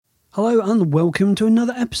Hello and welcome to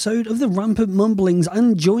another episode of the Rampant Mumblings,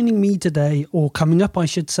 and joining me today, or coming up I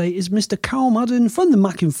should say, is Mr. Carl Madden from the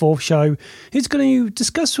Mac and Forth Show, who's going to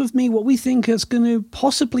discuss with me what we think is going to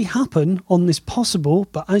possibly happen on this possible,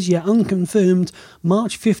 but as yet unconfirmed,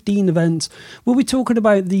 March 15 event. We'll be talking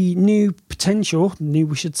about the new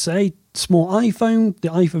we should say, small iPhone, the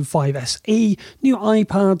iPhone 5 SE, new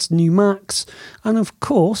iPads, new Macs, and of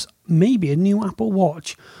course, maybe a new Apple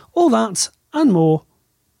Watch. All that and more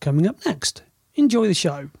coming up next. Enjoy the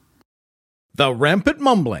show. The Rampant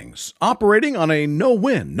Mumblings, operating on a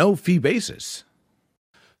no-win, no-fee basis.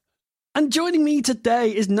 And joining me today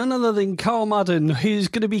is none other than Carl Madden, who's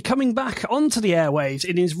going to be coming back onto the airwaves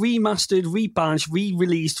in his remastered, rebadged,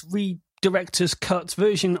 re-released, re-director's cut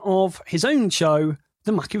version of his own show,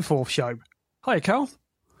 The Mac and Forth Show. Hi, Carl.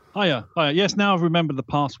 Hiya. Yes, now I've remembered the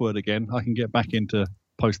password again. I can get back into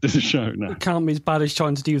posting the show now. It can't be as bad as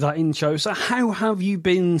trying to do that intro. So how have you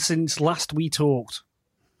been since last we talked?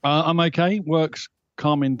 I'm okay. Work's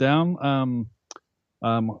calming down.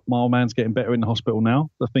 My old man's getting better in the hospital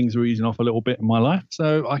now. The things are easing off a little bit in my life.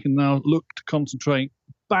 So I can now look to concentrate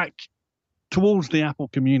back towards the Apple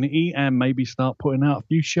community and maybe start putting out a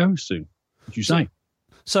few shows soon. What do you say?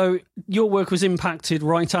 So your work was impacted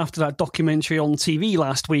right after that documentary on TV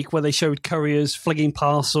last week where they showed couriers flinging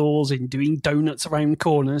parcels and doing donuts around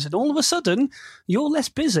corners, and all of a sudden, you're less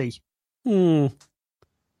busy. Well,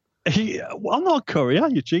 I'm not a courier,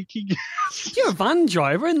 you cheeky. You're a van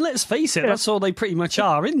driver, and let's face it, that's all they pretty much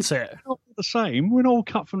are, isn't it? Not the same. We're all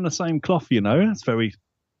cut from the same cloth, you know. That's very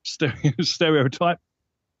stereotype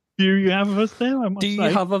view you have of us there, I must Do you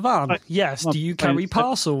say. have a van? Yes. Do you carry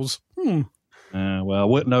parcels?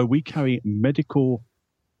 No, we carry medical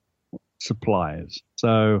supplies.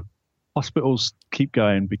 So hospitals keep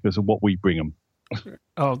going because of what we bring them.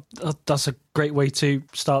 Oh, that's a great way to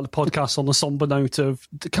start the podcast on a somber note of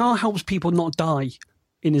the car helps people not die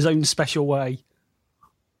in his own special way.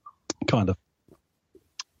 Kind of.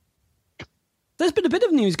 There's been a bit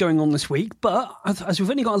of news going on this week, but as we've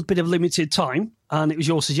only got a bit of limited time, and it was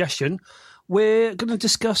your suggestion, we're going to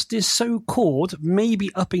discuss this so-called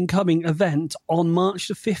maybe up-and-coming event on March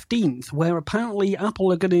the 15th, where apparently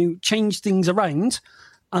Apple are going to change things around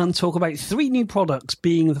and talk about 3 new products,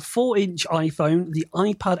 being the 4-inch iPhone, the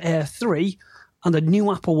iPad Air 3, and a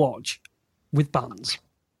new Apple Watch with bands.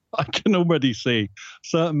 I can already see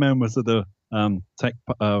certain members of the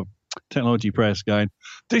technology press going,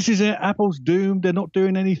 this is it, Apple's doomed, they're not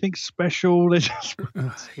doing anything special. They're just...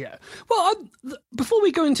 Yeah. Well, before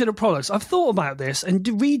we go into the products, I've thought about this, and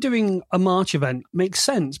redoing a March event makes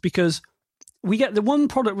sense because we get the one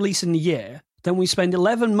product release in the year, then we spend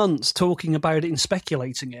 11 months talking about it and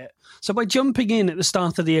speculating it. So by jumping in at the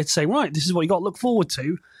start of the year to say, right, this is what you got to look forward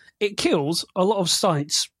to, it kills a lot of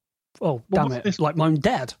sites. Oh, damn it. Like mine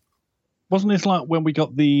dead. Wasn't this like when we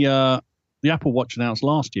got the Apple Watch announced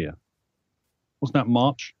last year? Wasn't that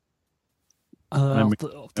March? Off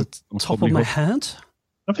the top of my head?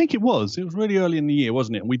 I think it was. It was really early in the year,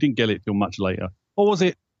 wasn't it? And we didn't get it till much later. Or was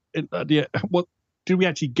it? What did we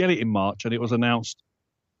actually get it in March and it was announced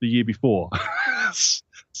the year before?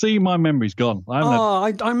 See, my memory's gone.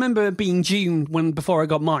 I remember it being June before I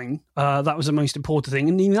got mine. That was the most important thing.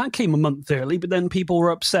 And even that came a month early, but then people were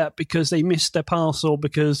upset because they missed their parcel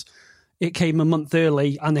because it came a month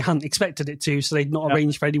early and they hadn't expected it to, so they'd not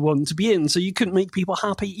arranged for anyone to be in. So you couldn't make people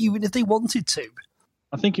happy even if they wanted to.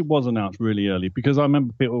 I think it was announced really early because I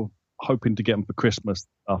remember people hoping to get them for Christmas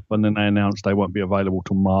stuff, and then they announced they won't be available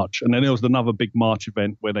till March. And then there was another big March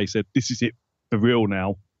event where they said, this is it for real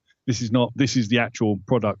now. This is the actual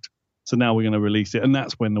product. So now we're going to release it. And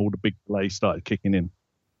that's when all the big delays started kicking in.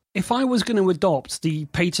 If I was going to adopt the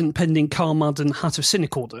patent-pending Carl Madden hat of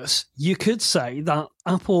cynicalness, you could say that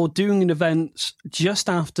Apple doing an event just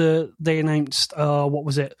after they announced,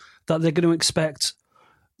 that they're going to expect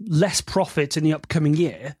less profit in the upcoming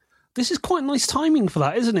year. This is quite nice timing for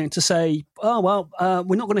that, isn't it? To say, we're not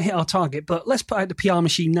going to hit our target, but let's put out the PR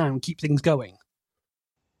machine now and keep things going.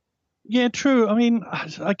 Yeah, true. I mean,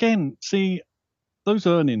 again, see, those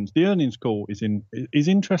earnings, the earnings call is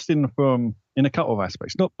interesting in a couple of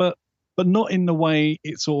aspects, but not in the way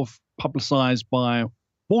it's sort of publicized by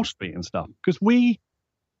Wall Street and stuff, because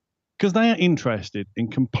they are interested in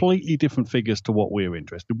completely different figures to what we're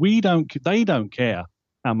interested. They don't care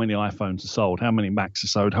how many iPhones are sold, how many Macs are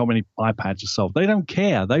sold, how many iPads are sold. They don't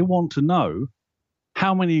care. They want to know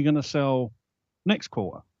how many you're going to sell next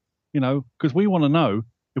quarter, because we want to know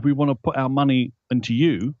if we want to put our money into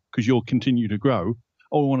you because you'll continue to grow,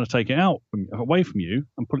 or we want to take it away from you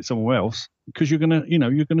and put it somewhere else because you're going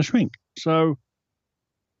to shrink. So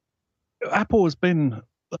Apple has been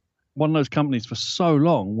one of those companies for so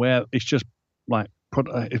long where it's just like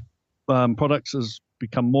products has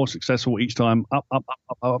become more successful each time, up, up, up,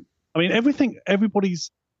 up, up. I mean, everybody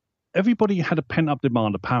had a pent up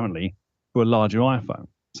demand apparently for a larger iPhone.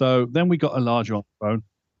 So then we got a larger iPhone,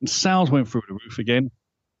 and sales went through the roof again.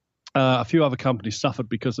 A few other companies suffered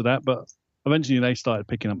because of that, but eventually they started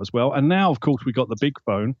picking up as well. And now, of course, we got the big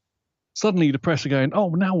phone. Suddenly the press are going, oh,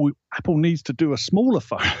 now Apple needs to do a smaller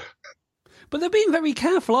phone. But they're being very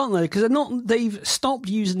careful, aren't they? Because they've stopped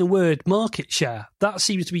using the word market share. That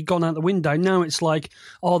seems to be gone out the window. Now it's like,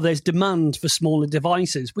 oh, there's demand for smaller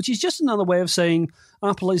devices, which is just another way of saying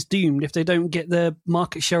Apple is doomed if they don't get their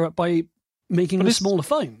market share up by making a smaller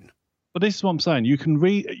phone. But this is what I'm saying.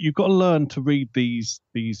 You've got to learn to read these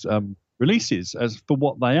releases as for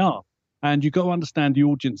what they are. And you've got to understand the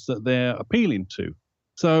audience that they're appealing to.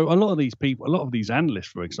 So a lot of these people, a lot of these analysts,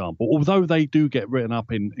 for example, although they do get written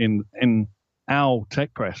up in our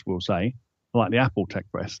tech press, we'll say, like the Apple tech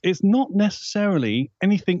press, it's not necessarily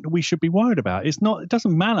anything that we should be worried about. It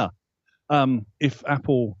doesn't matter if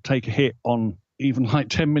Apple take a hit on even like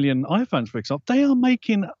 10 million iPhones, for example. They are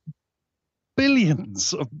making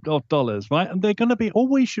billions of dollars, right? And they're going to be, all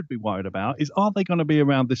we should be worried about is, are they going to be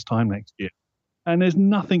around this time next year? And there's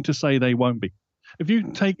nothing to say they won't be.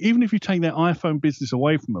 Even if you take their iPhone business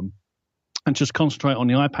away from them and just concentrate on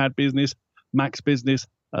the iPad business, Mac's business,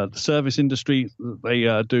 the service industry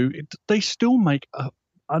they still make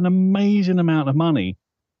an amazing amount of money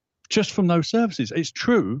just from those services. It's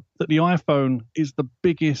true that the iPhone is the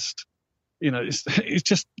biggest, it's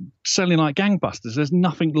just selling like gangbusters. There's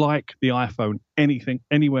nothing like the iPhone,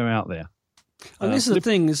 anywhere out there. And this is the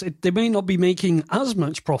thing, is they may not be making as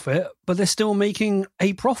much profit, but they're still making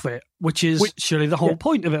a profit, which is surely the whole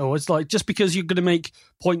point of it all. It's like, just because you're going to make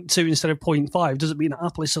 0.2 instead of 0.5 doesn't mean that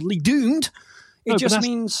Apple is suddenly doomed. It just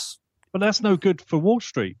means... But that's no good for Wall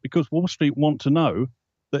Street, because Wall Street want to know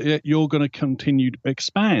that you're going to continue to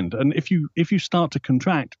expand. And if you start to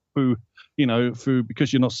contract because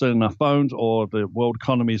you're not selling enough phones, or the world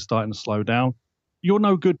economy is starting to slow down, you're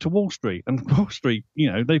no good to Wall Street. And Wall Street,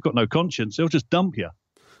 they've got no conscience. They'll just dump you.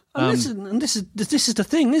 And this is the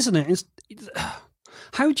thing, isn't it?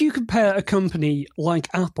 How do you compare a company like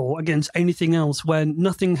Apple against anything else when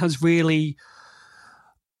nothing has really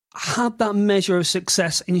had that measure of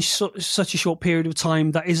success in such a short period of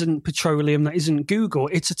time that isn't petroleum, that isn't Google?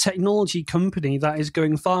 It's a technology company that is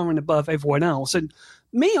going far and above everyone else. And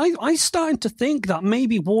I started to think that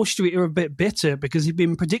maybe Wall Street are a bit bitter because they've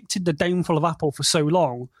been predicted the downfall of Apple for so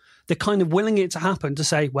long. They're kind of willing it to happen to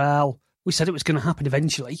say, well, we said it was going to happen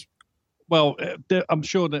eventually. Well, I'm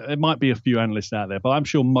sure that there might be a few analysts out there, but I'm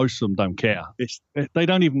sure most of them don't care.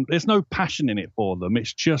 There's no passion in it for them.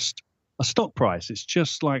 It's just a stock price. It's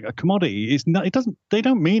just like a commodity. They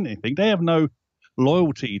don't mean anything. They have no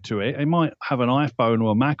loyalty to it. They might have an iPhone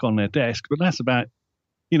or a Mac on their desk, but that's about,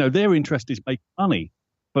 their interest is making money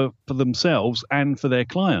for themselves and for their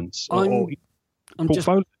clients or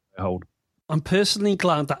portfolio they hold. I'm personally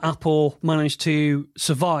glad that Apple managed to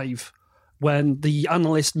survive when the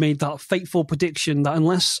analyst made that fateful prediction that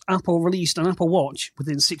unless Apple released an Apple Watch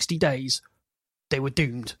within 60 days, they were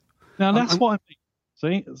doomed. Now, that's what I mean.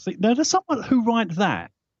 See, now there's someone who writes that.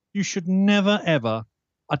 You should never, ever,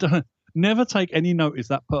 never take any notice of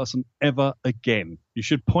that person ever again. You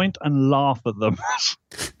should point and laugh at them.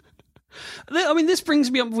 I mean, this brings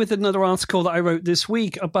me up with another article that I wrote this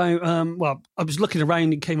week about, I was looking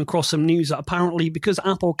around and came across some news that apparently because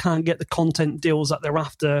Apple can't get the content deals that they're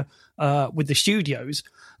after with the studios,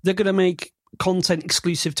 they're going to make content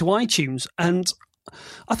exclusive to iTunes. And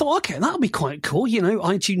I thought, okay, that'll be quite cool,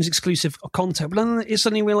 iTunes exclusive content. But then I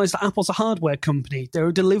suddenly realised that Apple's a hardware company. They're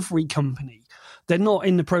a delivery company. They're not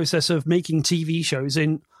in the process of making TV shows.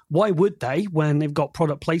 And why would they when they've got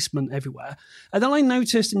product placement everywhere? And then I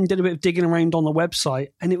noticed and did a bit of digging around on the website,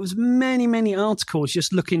 and it was many, many articles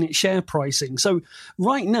just looking at share pricing. So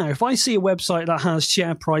right now, if I see a website that has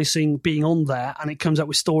share pricing being on there and it comes up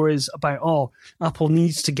with stories about, Apple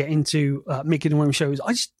needs to get into making their own shows,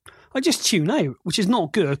 I just tune out, which is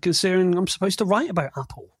not good considering I'm supposed to write about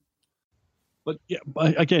Apple. But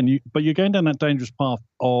you're going down that dangerous path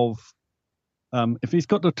of if he's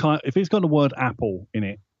got the word Apple in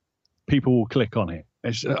it, people will click on it.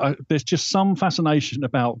 There's just some fascination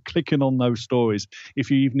about clicking on those stories.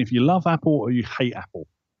 Even if you love Apple or you hate Apple,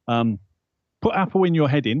 put Apple in your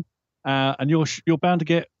heading, and you're bound to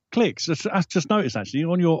get clicks. I just noticed actually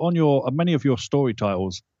on your many of your story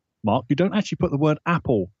titles Mark, you don't actually put the word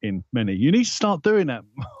Apple in many. You need to start doing that.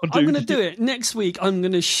 I'm going to do it next week. I'm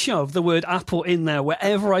going to shove the word Apple in there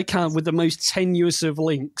wherever I can with the most tenuous of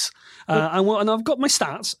links. And I've got my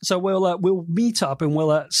stats, so we'll meet up and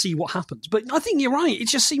we'll see what happens. But I think you're right. It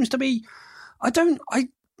just seems to be.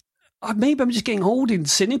 Maybe I'm just getting old and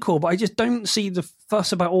cynical, but I just don't see the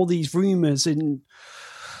fuss about all these rumours. And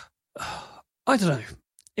I don't know.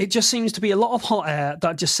 It just seems to be a lot of hot air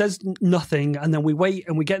that just says nothing, and then we wait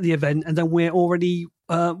and we get the event, and then we're already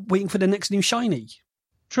waiting for the next new shiny.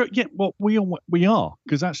 True. Yeah, well, we are,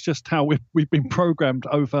 because that's just how we've been programmed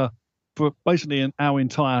over for basically our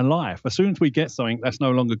entire life. As soon as we get something that's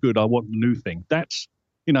no longer good, I want the new thing. That's,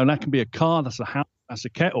 that can be a car, that's a house, that's a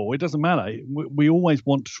kettle. It doesn't matter. We always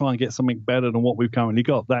want to try and get something better than what we've currently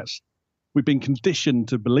got. We've been conditioned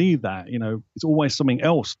to believe that, it's always something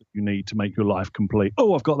else that you need to make your life complete.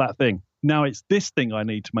 Oh, I've got that thing. Now it's this thing I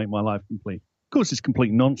need to make my life complete. Of course, it's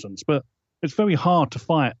complete nonsense, but it's very hard to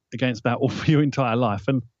fight against that all for your entire life.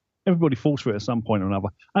 And everybody falls for it at some point or another.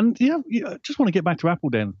 And just want to get back to Apple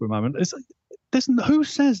then for a moment. Who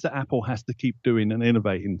says that Apple has to keep doing and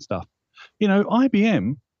innovating stuff?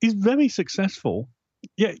 IBM is very successful,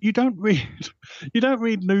 yet you don't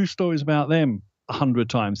read news stories about them 100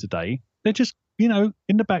 times a day. They're just, in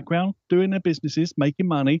the background, doing their businesses, making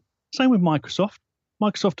money. Same with Microsoft.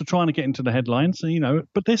 Microsoft are trying to get into the headlines,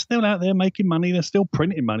 but they're still out there making money. They're still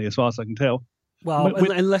printing money, as far as I can tell. Well,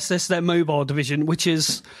 unless that's their mobile division, which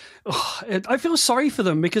is, I feel sorry for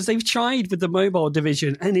them because they've tried with the mobile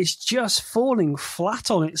division and it's just falling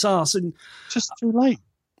flat on its ass. And just too late.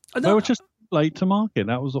 They were just late to market.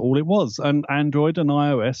 That was all it was. And Android and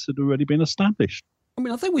iOS had already been established. I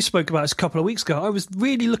mean, I think we spoke about this a couple of weeks ago. I was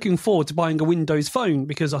really looking forward to buying a Windows phone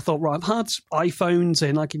because I thought, right, I've had iPhones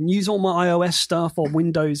and I can use all my iOS stuff or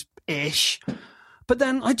Windows-ish. But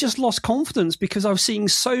then I just lost confidence because I was seeing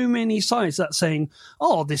so many sites that saying,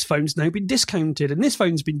 oh, this phone's now been discounted and this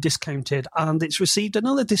phone's been discounted and it's received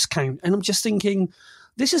another discount. And I'm just thinking,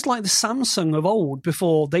 this is like the Samsung of old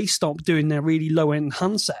before they stopped doing their really low-end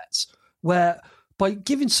handsets, where by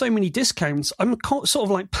giving so many discounts, I'm sort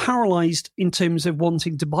of like paralyzed in terms of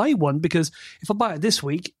wanting to buy one because if I buy it this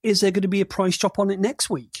week, is there going to be a price drop on it next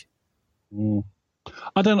week?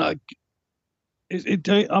 I don't know.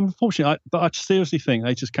 Unfortunately, but I seriously think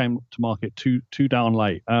they just came to market too darn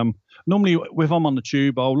late. Normally, if I'm on the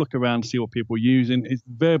tube, I'll look around to see what people are using. It's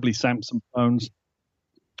invariably Samsung phones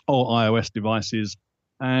or iOS devices,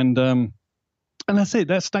 and that's it.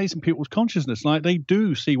 That stays in people's consciousness. Like they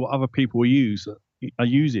do see what other people are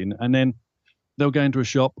using, and then they'll go into a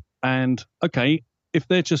shop and if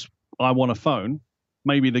they're just I want a phone,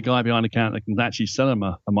 maybe the guy behind the counter can actually sell them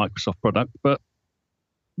a Microsoft product, but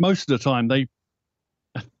most of the time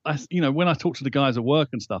when I talk to the guys at work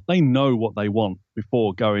and stuff, they know what they want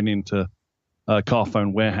before going into a car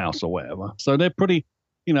phone warehouse or whatever. So they're pretty,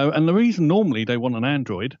 and the reason normally they want an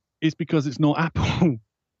Android is because it's not Apple.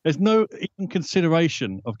 There's no even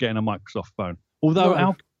consideration of getting a Microsoft phone. Although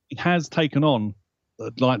our company has taken on,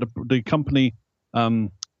 like the company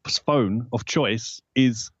phone of choice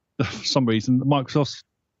is, for some reason, Microsoft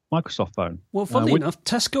phone. Well, funnily enough,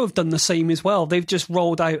 Tesco have done the same as well. They've just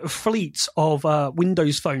rolled out a fleet of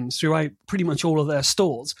Windows phones throughout pretty much all of their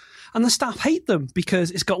stores. And the staff hate them because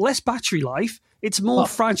it's got less battery life, it's more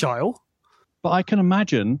fragile. But I can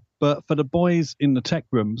imagine, but for the boys in the tech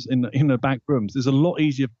rooms, in the back rooms, it's a lot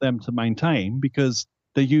easier for them to maintain because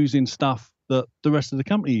they're using stuff that the rest of the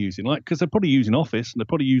company are using. Like, because they're probably using Office and they're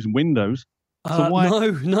probably using Windows. So why?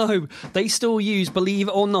 No. They still use, believe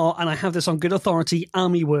it or not, and I have this on good authority,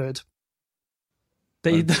 AmiWord.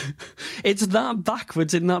 It's that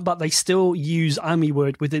backwards in that, but they still use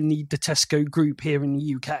AmiWord within the Tesco group here in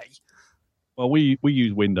the UK. Well, we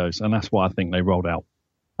use Windows, and that's why I think they rolled out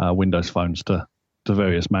Windows phones to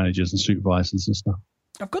various managers and supervisors and stuff.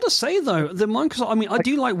 I've got to say, though, the Microsoft, I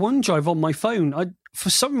do like OneDrive on my phone.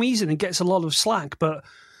 For some reason, it gets a lot of slack, but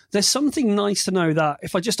there's something nice to know that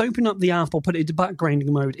if I just open up the app or put it into backgrounding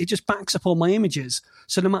mode, it just backs up all my images.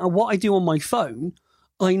 So no matter what I do on my phone,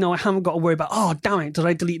 I know I haven't got to worry about, oh, damn it, did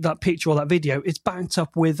I delete that picture or that video? It's backed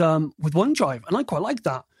up with OneDrive, and I quite like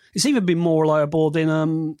that. It's even been more reliable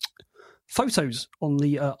than photos on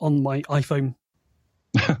my iPhone.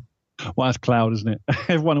 Well, that's cloud, isn't it?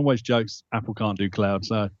 Everyone always jokes Apple can't do cloud.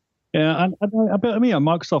 So, yeah,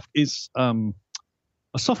 Microsoft is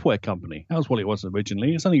a software company. That was what it was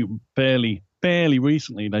originally. It's only fairly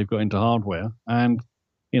recently they've got into hardware. And,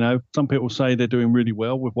 some people say they're doing really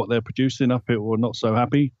well with what they're producing. Other people are not so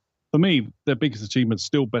happy. For me, their biggest achievement,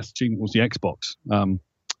 still best achievement, was the Xbox.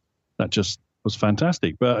 That just was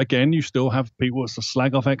fantastic. But again, you still have people that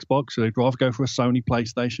slag off Xbox, so they'd rather go for a Sony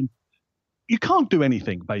PlayStation. You can't do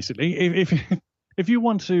anything, basically. If you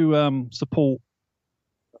want to support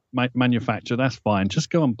manufacture, that's fine. Just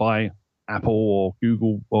go and buy Apple or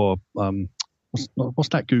Google or what's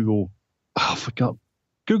that Google? Oh, I forgot.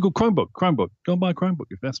 Google Chromebook. Go and buy a Chromebook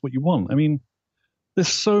if that's what you want. I mean, there's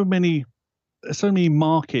so many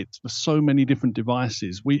markets for so many different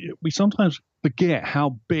devices. We sometimes forget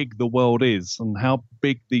how big the world is and how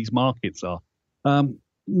big these markets are.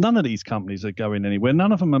 None of these companies are going anywhere.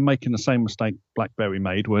 None of them are making the same mistake BlackBerry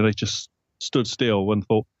made, where they just stood still and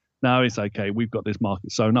thought, no, it's okay. We've got this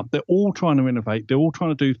market sewn up. They're all trying to innovate. They're all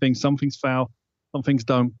trying to do things. Some things fail, some things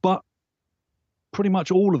don't. But pretty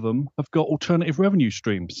much all of them have got alternative revenue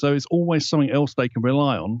streams. So it's always something else they can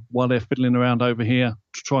rely on while they're fiddling around over here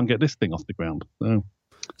to try and get this thing off the ground. So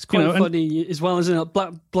it's quite funny as well, isn't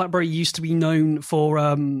it? BlackBerry used to be known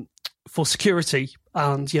for security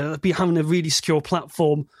and be having a really secure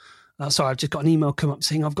platform. Sorry, I've just got an email come up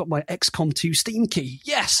saying I've got my XCOM 2 Steam key.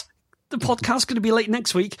 Yes, the podcast's going to be late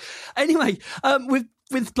next week. Anyway,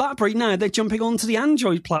 with BlackBerry now, they're jumping onto the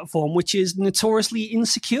Android platform, which is notoriously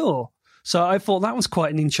insecure. So I thought that was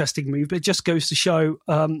quite an interesting move, but it just goes to show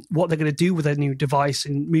what they're going to do with their new device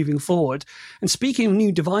in moving forward. And speaking of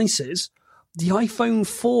new devices, the iPhone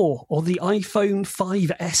 4 or the iPhone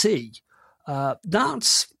 5 SE,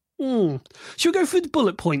 that's... Should we go through the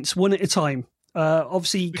bullet points one at a time?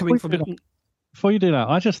 Obviously, coming from... Before you do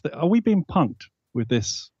that, are we being punked with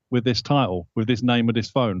this title, with this name of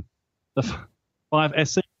this phone? The 5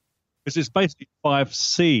 SE? Because it's basically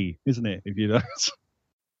 5C, isn't it, if you know?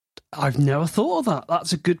 I've never thought of that.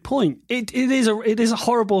 That's a good point. It is a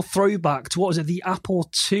horrible throwback to, what was it, the Apple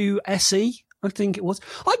II SE, I think it was.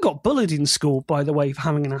 I got bullied in school, by the way, for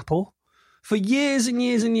having an Apple. For years and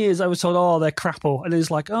years and years, I was told, oh, they're crapple. And it's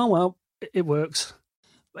like, oh, well, it works.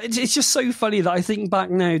 It's just so funny that I think back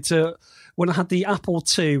now to when I had the Apple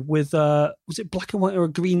II with, was it black and white or a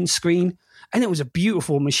green screen? And it was a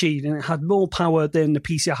beautiful machine, and it had more power than the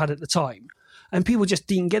PC I had at the time. And people just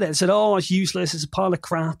didn't get it and said, oh, it's useless, it's a pile of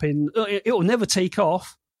crap, and it'll never take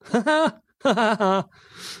off. Well,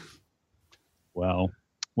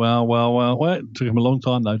 it took him a long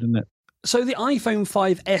time, though, didn't it? So the iPhone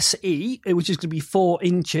 5 SE, which is going to be 4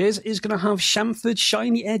 inches, is going to have chamfered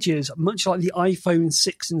shiny edges, much like the iPhone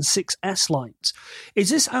 6 and 6S lines.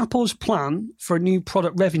 Is this Apple's plan for a new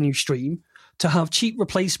product revenue stream to have cheap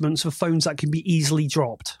replacements for phones that can be easily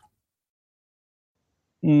dropped?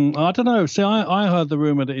 I don't know. See, I heard the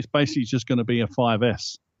rumor that it's basically just going to be a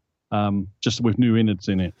 5S, just with new innards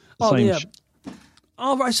in it.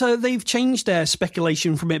 Oh, right. So they've changed their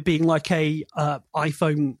speculation from it being like a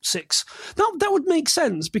iPhone 6. That would make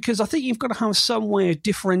sense, because I think you've got to have some way of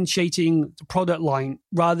differentiating the product line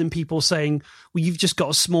rather than people saying, well, you've just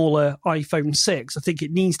got a smaller iPhone 6. I think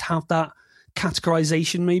it needs to have that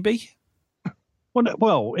categorization, maybe.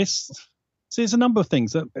 Well, it's a number of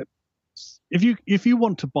things that. If you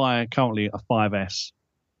want to buy currently a 5S,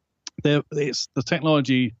 the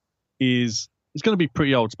technology is going to be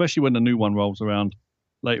pretty old, especially when the new one rolls around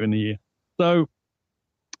later in the year. So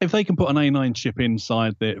if they can put an A9 chip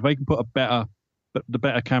inside there, if they can put the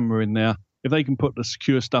better camera in there, if they can put the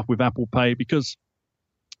secure stuff with Apple Pay, because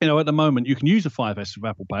at the moment you can use a 5S with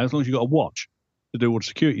Apple Pay as long as you've got a watch to do all the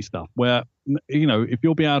security stuff. Where if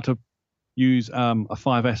you'll be able to use a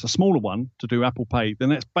 5S, a smaller one, to do Apple Pay, then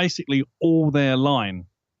that's basically all their line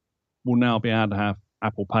will now be able to have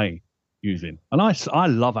Apple Pay using. And I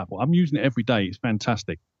love Apple. I'm using it every day. It's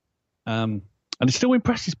fantastic. And it still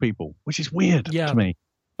impresses people, which is weird to me.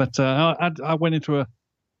 But I went into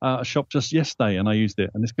a shop just yesterday and I used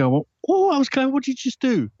it. And this girl went, oh, I was going, what did you just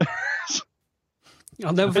do?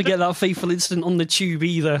 I'll never forget that fateful incident on the tube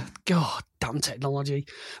either. God, damn technology.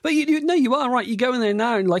 But you are right. You go in there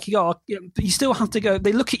now and you still have to go.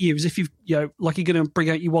 They look at you as if like you're going to bring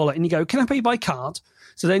out your wallet and you go, can I pay by card?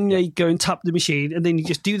 So then they go and tap the machine and then you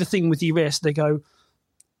just do the thing with your wrist. They go,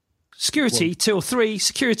 security till 3,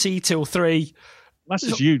 security till 3. That's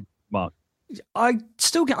just you, Mark. I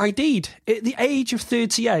still get ID'd. At the age of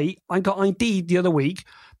 38, I got ID'd the other week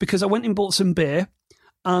because I went and bought some beer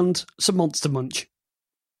and some Monster Munch.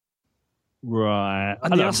 Right.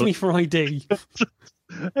 And they asked me for ID.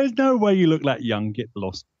 There's no way you look that young. Get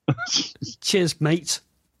lost. Cheers, mate.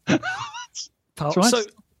 Pal. Right. So,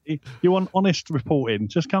 you want honest reporting,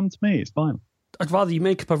 just come to me. It's fine. I'd rather you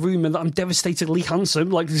make up a rumour that I'm devastatedly handsome,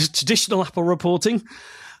 like this traditional Apple reporting.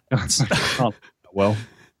 Well.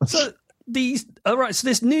 So this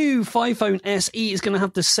new iPhone SE is going to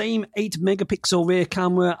have the same 8-megapixel rear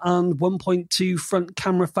camera and 1.2 front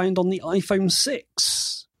camera found on the iPhone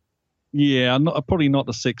 6. Yeah, probably not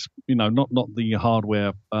the 6. Not the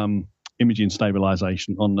hardware imaging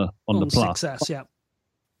stabilization on the Plus. 6S, yeah.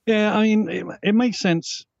 Yeah, I mean, it makes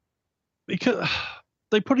sense because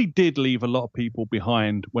they probably did leave a lot of people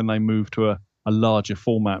behind when they moved to a larger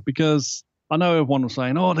format. Because I know everyone was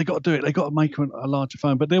saying, "Oh, they got to do it. They got to make a larger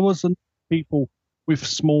phone." But there was some people with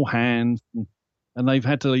small hands, and they've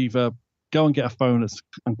had to either go and get a phone that's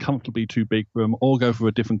uncomfortably too big for them, or go for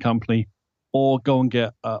a different company, or go and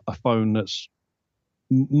get a phone that's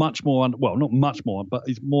much more, not much more, but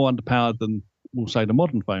is more underpowered than, we'll say, the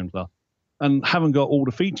modern phones are, and haven't got all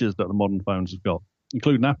the features that the modern phones have got,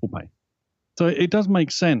 including Apple Pay. So it does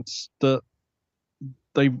make sense that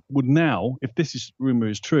they would now, if this rumor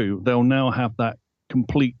is true, they'll now have that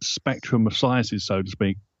complete spectrum of sizes, so to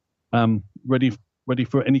speak, ready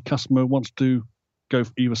for any customer who wants to go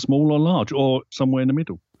for either small or large or somewhere in the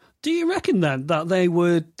middle. Do you reckon then that they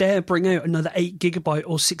would dare bring out another 8GB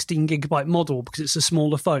or 16GB model because it's a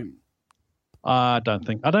smaller phone? I don't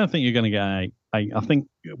think you're going to get an 8. I think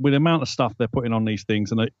with the amount of stuff they're putting on these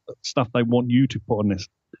things and the stuff they want you to put on this,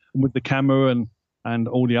 with the camera and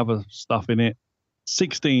all the other stuff in it,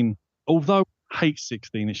 16, although I hate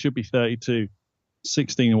 16, it should be 32.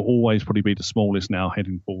 16 will always probably be the smallest now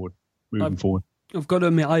moving forward. I've got to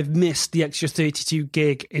admit, I've missed the extra 32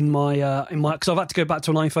 gig in my because I've had to go back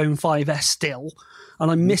to an iPhone 5S still,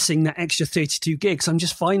 and I'm missing that extra 32 gigs. I'm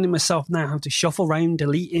just finding myself now having to shuffle around,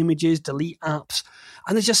 delete images, delete apps,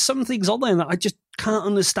 and there's just some things on there that I just can't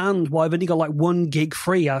understand why I've only got like 1 gig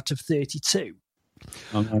free out of 32.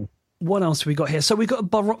 Okay. What else have we got here? So we've got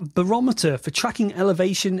a barometer for tracking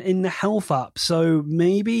elevation in the health app. So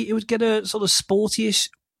maybe it would get a sort of sportyish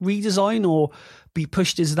redesign or be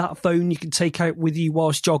pushed as that phone you can take out with you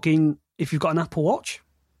whilst jogging if you've got an Apple Watch.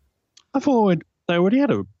 I thought they already had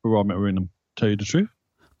a barometer in them, to tell you the truth.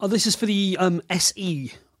 Oh, this is for the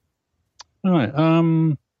SE. All right.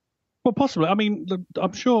 Well, possibly. I mean, I'm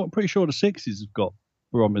pretty sure the 6s have got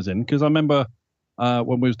barometers in, because I remember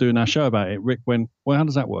when we was doing our show about it, Rick went, "Well, how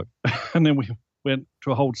does that work?" And then we went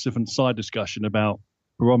to a whole different side discussion about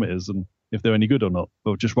barometers and if they're any good or not,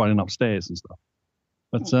 or just running upstairs and stuff.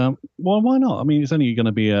 But well, why not? I mean, it's only going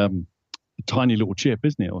to be a tiny little chip,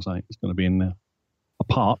 isn't it, or something? It's going to be in there, a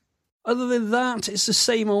part. Other than that, it's the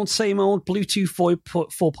same old Bluetooth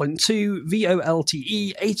 4.2,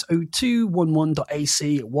 VoLTE,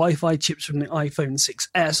 802.11.AC, Wi-Fi chips from the iPhone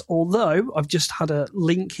 6S, although I've just had a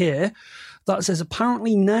link here that says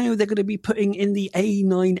apparently now they're going to be putting in the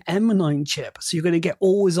A9M9 chip, so you're going to get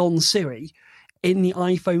always-on Siri in the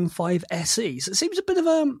iPhone 5 SE. So it seems a bit of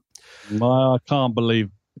a... I can't believe,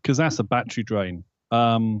 because that's a battery drain.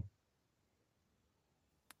 I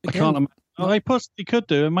can't imagine. Well, they possibly could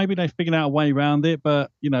do, and maybe they figured out a way around it.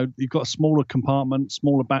 But you've got smaller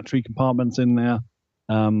battery compartments in there.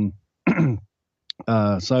 So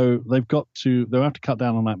they'll have to cut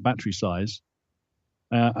down on that battery size.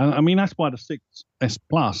 I mean, that's why the 6S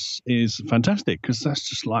Plus is fantastic, because that's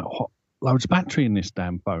just like loads of battery in this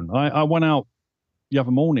damn phone. I went out the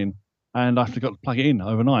other morning and I forgot to plug it in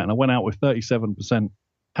overnight, and I went out with 37%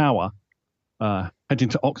 power, heading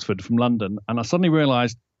to Oxford from London, and I suddenly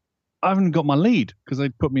realised I haven't got my lead because they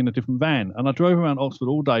put me in a different van, and I drove around Oxford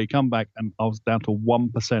all day, come back, and I was down to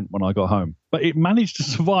 1% when I got home. But it managed to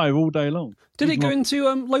survive all day long. Did it go into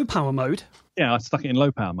low power mode? Yeah, I stuck it in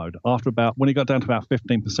low power mode. When it got down to about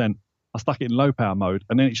 15%, I stuck it in low power mode,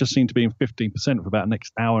 and then it just seemed to be in 15% for about the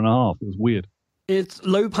next hour and a half. It was weird. Its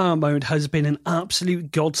low power mode has been an absolute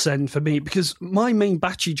godsend for me, because my main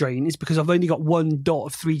battery drain is because I've only got one dot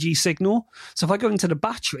of 3G signal. So if I go into the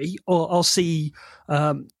battery, I'll see...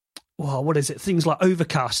 what is it? Things like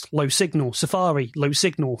Overcast, low signal, Safari, low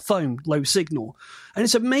signal, Phone, low signal. And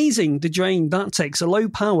it's amazing the drain that takes. A low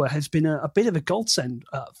power has been a bit of a godsend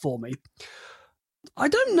for me. I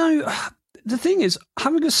don't know. The thing is,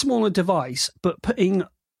 having a smaller device, but putting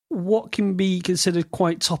what can be considered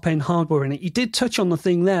quite top-end hardware in it. You did touch on the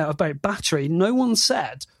thing there about battery. No one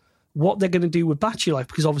said what they're going to do with battery life,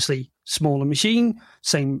 because obviously smaller machine,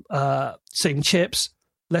 same chips,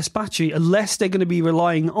 less battery, unless they're going to be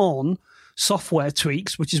relying on software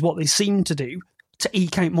tweaks, which is what they seem to do, to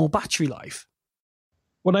eke out more battery life.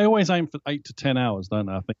 Well, they always aim for 8 to 10 hours, don't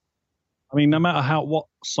they? I mean, no matter what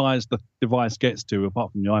size the device gets to,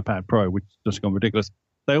 apart from the iPad Pro, which has just gone ridiculous,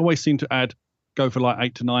 they always seem to go for like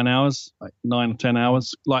 8 to 9 hours, like 9 or 10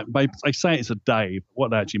 hours. Like they say it's a day, but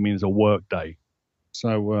what they actually mean is a work day.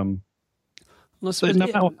 So, no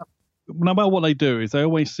matter what they do, is they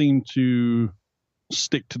always seem to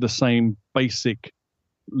stick to the same basic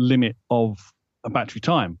limit of a battery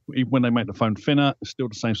time. Even when they make the phone thinner, it's still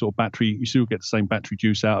the same sort of battery. You still get the same battery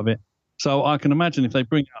juice out of it. So I can imagine if they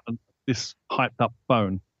bring out this hyped up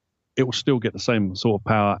phone, it will still get the same sort of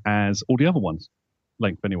power as all the other ones,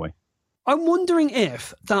 length anyway. I'm wondering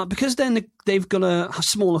if that, because then they've got a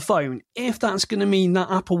smaller phone, if that's going to mean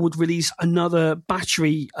that Apple would release another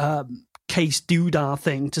battery case doodah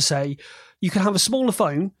thing to say you can have a smaller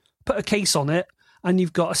phone, put a case on it, and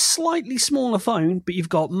you've got a slightly smaller phone, but you've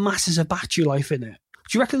got masses of battery life in it.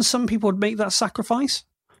 Do you reckon some people would make that sacrifice?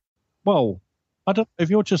 Well, I don't.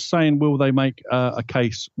 If you're just saying, will they make a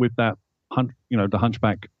case with that, the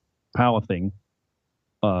Hunchback power thing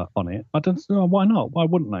on it? I don't know. Why not? Why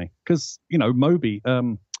wouldn't they? Because Moby,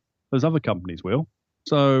 those other companies will.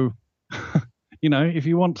 So, if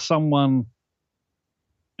you want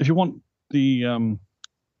the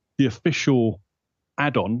official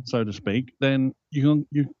add-on, so to speak, then you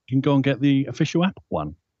can go and get the official Apple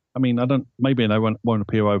one. I mean, maybe they won't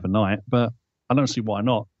appear overnight, but I don't see why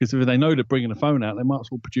not. Because if they know they're bringing a phone out, they might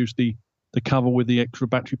as well produce the cover with the extra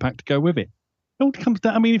battery pack to go with it. It all comes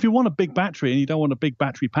down. I mean, if you want a big battery and you don't want a big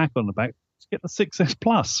battery pack on the back, just get the 6S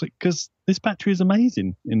Plus, because this battery is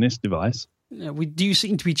amazing in this device. Yeah, we do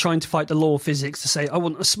seem to be trying to fight the law of physics to say, I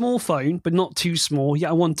want a small phone, but not too small. Yeah,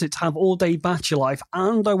 I want it to have all-day battery life,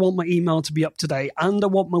 and I want my email to be up to date, and I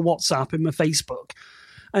want my WhatsApp and my Facebook.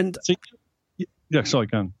 And yeah, sorry,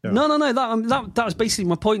 go on. No. That was basically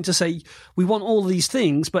my point, to say we want all of these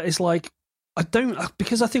things, but it's like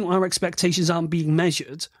because I think our expectations aren't being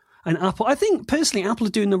measured. And I think personally, Apple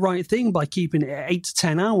are doing the right thing by keeping it at 8 to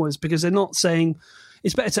 10 hours, because they're not saying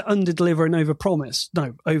it's better to underdeliver and overpromise.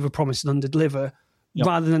 No, overpromise and underdeliver,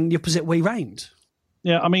 rather than the opposite way round.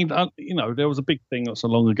 Yeah, I mean, there was a big thing not so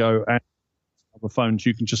long ago. Other phones,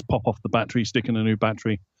 you can just pop off the battery, stick in a new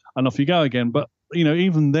battery, and off you go again. But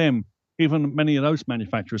even many of those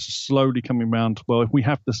manufacturers are slowly coming around. Well, if we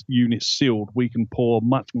have this unit sealed, we can pour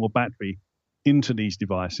much more battery into these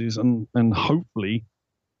devices, and hopefully,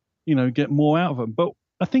 get more out of them. But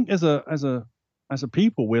I think as a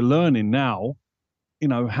people, we're learning now,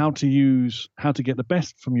 how to get the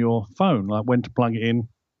best from your phone, like when to plug it in.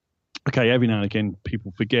 Okay, every now and again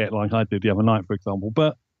people forget, like I did the other night, for example,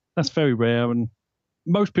 but that's very rare. And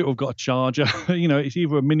most people have got a charger. It's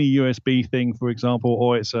either a mini USB thing, for example,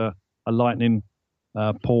 or it's a lightning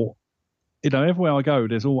port. Everywhere I go,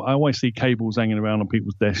 I always see cables hanging around on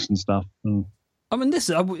people's desks and stuff. And I mean,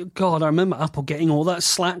 I remember Apple getting all that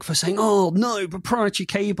slack for saying, "Oh no, proprietary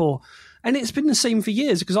cable," and it's been the same for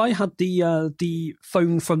years, because I had the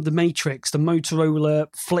phone from the Matrix, the Motorola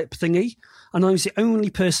flip thingy, and I was the only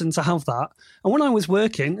person to have that. And when I was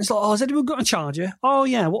working, it's like, "Oh, has anyone got a charger? Oh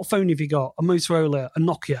yeah, what phone have you got? A Motorola, a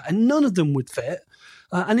Nokia?" And none of them would fit.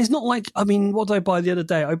 And it's not like, I mean, what did I buy the other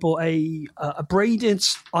day? I bought a braided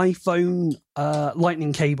iPhone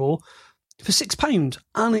lightning cable for £6,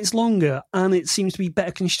 and it's longer, and it seems to be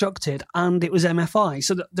better constructed, and it was MFI.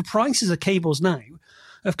 So the prices of cables now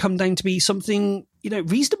have come down to be something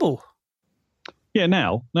reasonable. Yeah,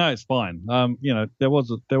 now it's fine. There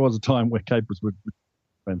was a time where cables were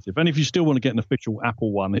expensive, and if you still want to get an official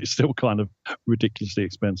Apple one, it's still kind of ridiculously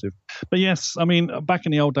expensive. But yes, I mean, back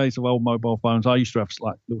in the old days of old mobile phones, I used to have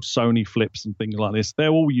like little Sony flips and things like this. They're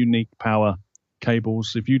all unique power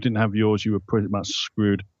cables. If you didn't have yours, you were pretty much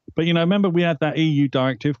screwed. But remember we had that EU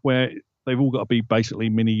directive where they've all got to be basically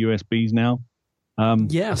mini USBs now.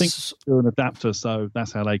 Yes, I think they're an adapter, so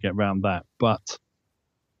that's how they get around that. But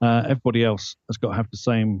everybody else has got to have the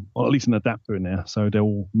same, or at least an adapter in there, so they're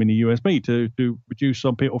all mini USB to reduce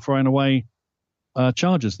some people throwing away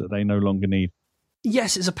chargers that they no longer need.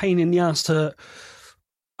 Yes, it's a pain in the ass to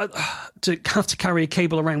have to carry a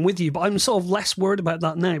cable around with you, but I'm sort of less worried about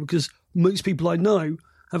that now, because most people I know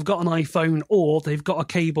have got an iPhone, or they've got a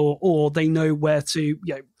cable, or they know where to,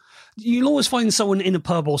 you'll always find someone in a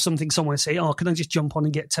pub or something somewhere say, "Oh, can I just jump on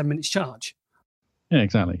and get 10 minutes charge?" Yeah,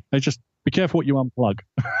 exactly. Just be careful what you unplug.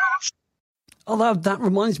 Although that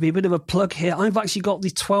reminds me, a bit of a plug here. I've actually got the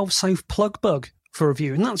 12 South plug bug for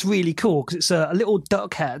review, and that's really cool, because it's a little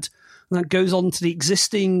duck head that goes onto the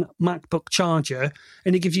existing MacBook charger,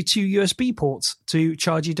 and it gives you 2 USB ports to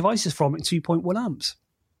charge your devices from at 2.1 amps.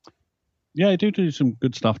 Yeah, they do some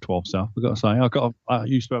good stuff, 12 South, I've got to say. I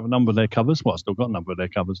used to have a number of their covers. Well, I still got a number of their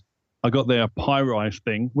covers. I got their Pyrise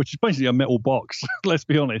thing, which is basically a metal box, let's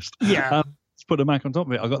be honest. Yeah. Let's put a Mac on top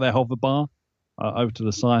of it. I got their hover bar over to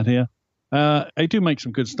the side here. They do make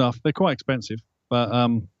some good stuff. They're quite expensive, but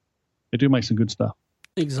they do make some good stuff.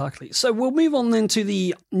 Exactly. So we'll move on then to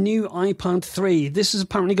the new iPad 3. This is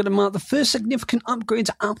apparently going to mark the first significant upgrade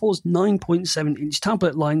to Apple's 9.7-inch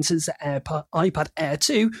tablet line since the iPad Air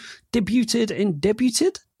 2 debuted.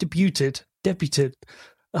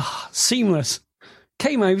 Seamless.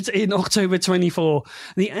 came out in October 24.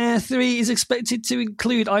 The Air 3 is expected to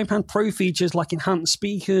include iPad Pro features like enhanced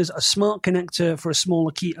speakers, a smart connector for a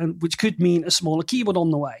smaller key, which could mean a smaller keyboard on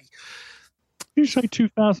the way. You say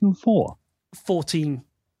 2004? 14.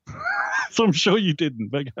 So I'm sure you didn't.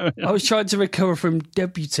 But I was trying to recover from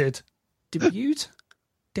debuted. Debuted?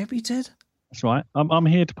 That's right. I'm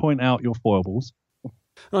here to point out your foibles.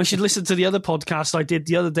 I should listen to the other podcast I did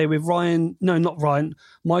the other day with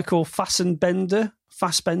Michael Fassbender.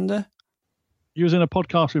 You was in a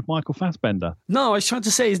podcast with Michael Fassbender? No, I was trying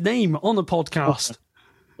to say his name on the podcast.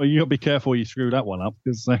 Well, you got to be careful you screw that one up,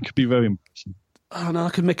 because that could be very embarrassing. Oh, no, I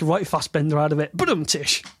could make a right Fassbender out of it. But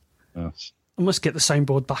tish. Yes. I must get the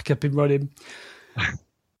soundboard back up and running.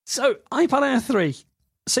 So, iPad Air 3.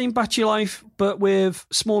 Same battery life, but with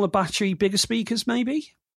smaller battery, bigger speakers,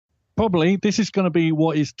 maybe? Probably. This is going to be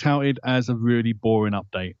what is touted as a really boring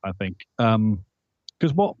update, I think.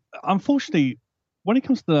 Because unfortunately, when it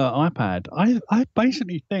comes to the iPad, I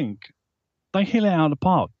basically think they hit it out of the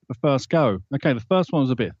park the first go. Okay, the first one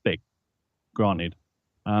was a bit thick, granted.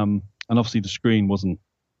 And obviously the screen wasn't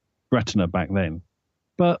Retina back then.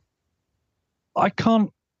 But it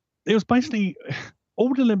was basically,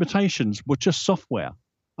 all the limitations were just software.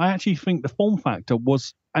 I actually think the form factor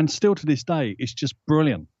was, and still to this day, it's just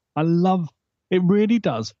brilliant. It really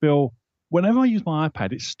does feel, whenever I use my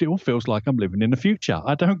iPad, it still feels like I'm living in the future.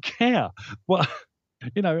 I don't care. Well,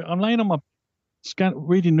 I'm laying on my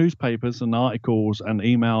reading newspapers and articles and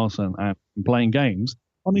emails and playing games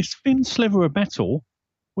on this thin sliver of metal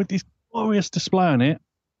with this glorious display on it.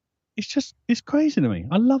 It's crazy to me.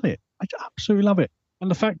 I love it. I absolutely love it. And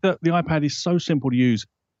the fact that the iPad is so simple to use.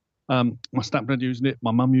 My stepdad using it,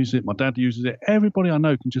 my mum uses it, my dad uses it. Everybody I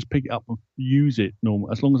know can just pick it up and use it normal,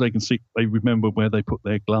 as long as they can see, they remember where they put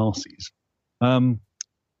their glasses.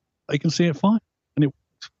 They can see it fine, and it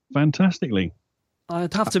works fantastically.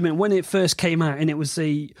 I'd have to admit, when it first came out, and it was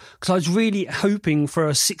because I was really hoping for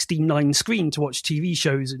a 16:9 screen to watch TV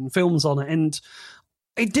shows and films on it, and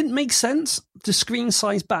it didn't make sense, the screen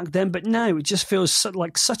size back then, but now it just feels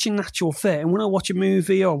like such a natural fit. And when I watch a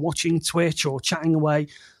movie or I'm watching Twitch or chatting away,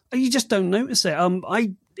 you just don't notice it.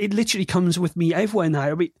 It literally comes with me everywhere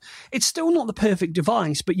now. I mean, it's still not the perfect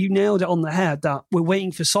device, but you nailed it on the head that we're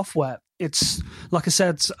waiting for software. It's, like I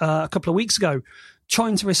said a couple of weeks ago,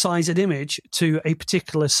 trying to resize an image to a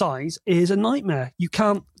particular size is a nightmare. You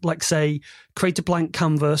can't, say, create a blank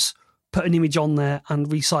canvas, put an image on there and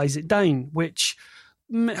resize it down, which...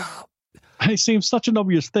 It seems such an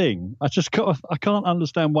obvious thing. I can't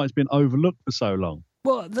understand why it's been overlooked for so long.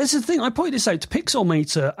 Well, this is the thing. I pointed this out to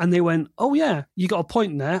Pixelmator, and they went, "Oh yeah, you got a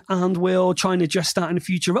point there, and we'll try and adjust that in a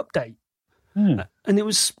future update." And it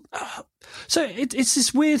was so it's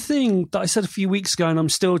this weird thing that I said a few weeks ago, and I'm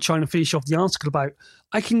still trying to finish off the article about.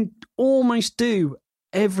 I can almost do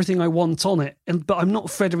everything I want on it, but I'm not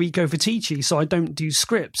Federico Vitici, so I don't do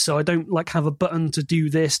scripts, so I don't have a button to do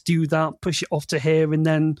this, do that, push it off to here, and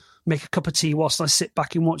then make a cup of tea whilst I sit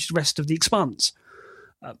back and watch the rest of The Expanse.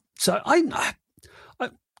 So I'm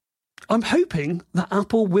hoping that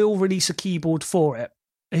Apple will release a keyboard for it.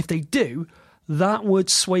 If they do, that would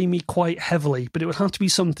sway me quite heavily, but it would have to be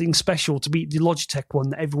something special to beat the Logitech one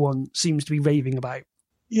that everyone seems to be raving about.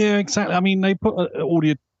 Yeah, exactly. I mean, they put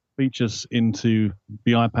audio features into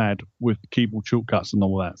the iPad with keyboard shortcuts and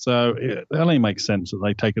all that, so it only makes sense that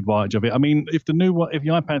they take advantage of it. I mean, if the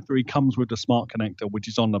iPad 3 comes with the smart connector, which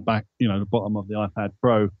is on the back, the bottom of the iPad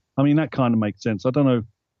Pro, I mean, that kind of makes sense. I don't know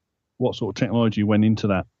what sort of technology went into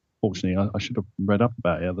that. Fortunately, I should have read up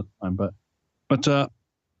about it at the time, but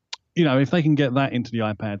if they can get that into the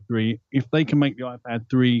iPad 3, if they can make the iPad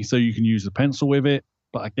 3 so you can use the pencil with it,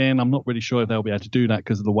 but again, I'm not really sure if they'll be able to do that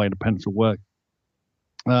because of the way the pencil works.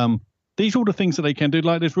 These are all the things that they can do.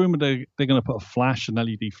 Like there's rumor they're going to put an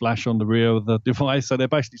LED flash on the rear of the device, so they're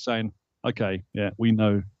basically saying, okay, yeah, we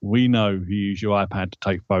know you use your iPad to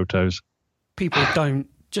take photos. People don't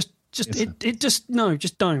just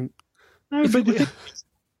don't. No,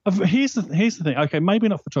 but here's the thing. Okay, maybe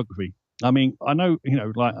not photography. I mean, I know,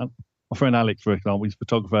 like my friend Alex, for example, he's a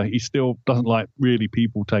photographer. He still doesn't like really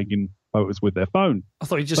people taking photos with their phone. I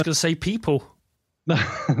thought you were just going to say people.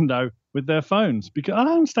 No, with their phones. Because I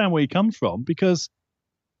don't understand where he comes from. Because,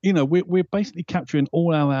 we're basically capturing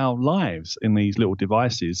all our lives in these little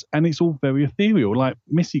devices, and it's all very ethereal. Like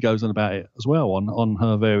Missy goes on about it as well on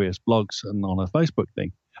her various blogs and on her Facebook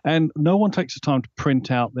thing. And no one takes the time to print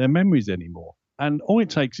out their memories anymore. And all it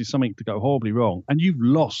takes is something to go horribly wrong, and you've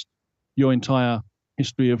lost your entire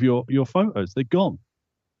history of your photos. They're gone.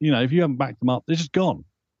 If you haven't backed them up, they're just gone.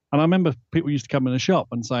 And I remember people used to come in the shop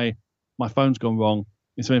and say, my phone's gone wrong.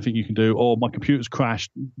 Is there anything you can do? Or my computer's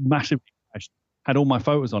crashed, massively crashed. had all my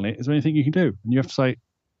photos on it. Is there anything you can do? And you have to say,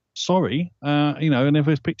 sorry, and if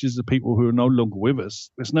there's pictures of people who are no longer with us,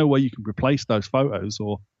 there's no way you can replace those photos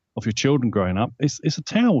or of your children growing up. It's a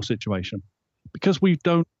terrible situation because we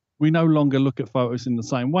no longer look at photos in the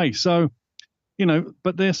same way. So,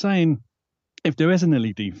 but they're saying if there is an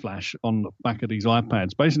LED flash on the back of these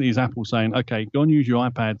iPads, basically is Apple saying, okay, go and use your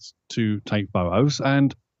iPads to take photos.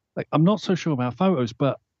 And I'm not so sure about photos,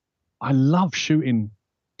 but I love shooting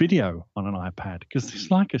video on an iPad because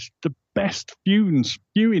it's like the best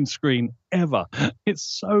viewing screen ever. It's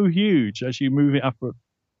so huge as you move it up,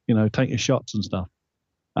 take your shots and stuff.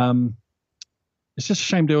 It's just a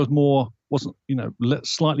shame there wasn't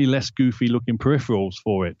slightly less goofy looking peripherals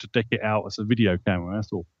for it to deck it out as a video camera.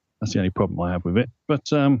 That's all. That's the only problem I have with it.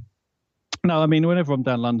 But no, I mean, whenever I'm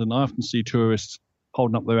down London, I often see tourists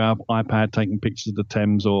holding up their iPad, taking pictures of the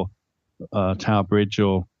Thames or Tower Bridge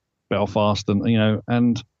or Belfast,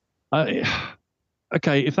 and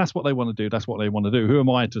okay, if that's what they want to do, that's what they want to do. Who am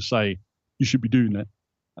I to say you should be doing that?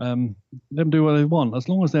 Let them do what they want, as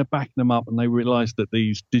long as they're backing them up and they realise that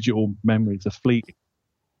these digital memories are fleeting.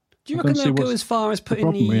 Do you reckon they'll go as far as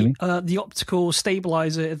putting the optical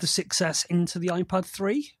stabilizer of the 6S into the iPad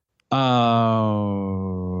 3?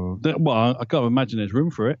 Well, I can't imagine there's room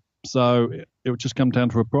for it, so it would just come down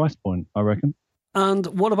to a price point, I reckon. And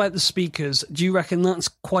what about the speakers? Do you reckon that's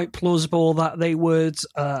quite plausible that they would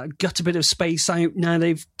gut a bit of space out now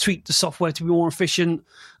they've tweaked the software to be more efficient?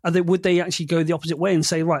 Would they actually go the opposite way and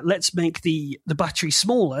say, right, let's make the battery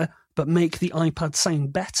smaller, but make the iPad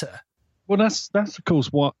sound better? Well, that's of course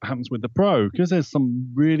what happens with the Pro, because they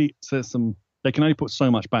can only put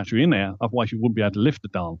so much battery in there, otherwise you wouldn't be able to lift the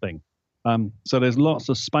darn thing. So there's lots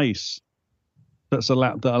of space that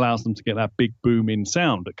allows them to get that big booming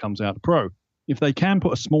sound that comes out of the Pro. If they can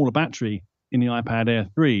put a smaller battery in the iPad Air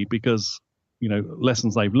 3 because,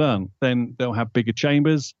 lessons they've learned, then they'll have bigger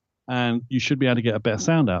chambers and you should be able to get a better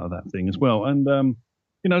sound out of that thing as well. And,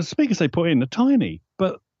 the speakers they put in are tiny,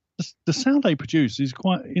 but the sound they produce is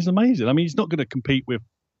amazing. I mean, it's not going to compete with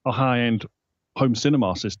a high-end home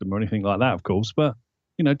cinema system or anything like that, of course, but,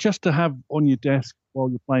 just to have on your desk while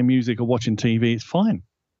you're playing music or watching TV, it's fine.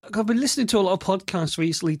 I've been listening to a lot of podcasts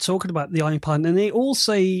recently talking about the iPad, and they all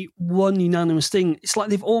say one unanimous thing. It's like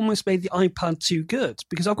they've almost made the iPad too good,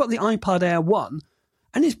 because I've got the iPad Air 1,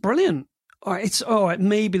 and it's brilliant. All right, it's all right.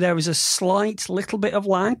 Maybe there is a slight little bit of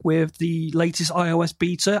lag with the latest iOS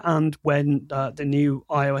beta, and when the new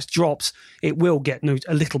iOS drops, it will get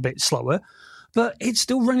a little bit slower. But it's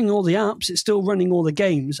still running all the apps. It's still running all the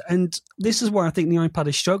games. And this is where I think the iPad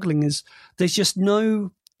is struggling, is there's just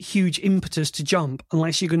no huge impetus to jump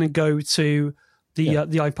unless you're going to go to the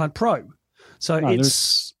iPad Pro. So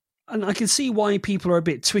and I can see why people are a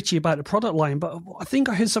bit twitchy about the product line, but I think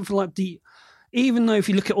I heard something like even though if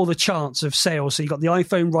you look at all the charts of sales, so you got the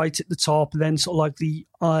iPhone right at the top, and then sort of like the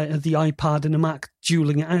iPad and the Mac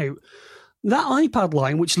dueling it out, that iPad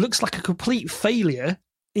line, which looks like a complete failure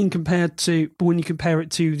when you compare it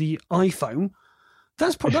to the iPhone,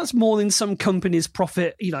 that's more than some companies'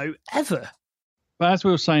 profit, ever. But as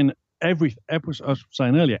we were saying,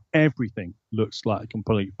 earlier, everything looks like a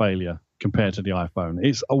complete failure compared to the iPhone.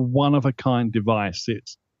 It's a one-of-a-kind device.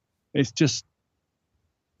 It's just,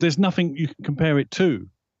 there's nothing you can compare it to.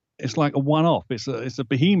 It's like a one-off. It's a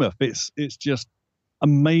behemoth. It's just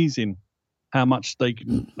amazing how much they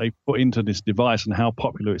put into this device and how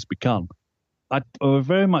popular it's become. I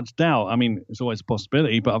very much doubt, I mean, it's always a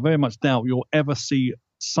possibility, but I very much doubt you'll ever see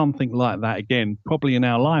something like that again, probably in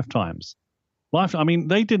our lifetimes. I mean,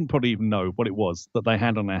 they didn't probably even know what it was that they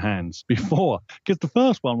had on their hands before, because the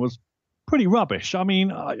first one was pretty rubbish. I mean,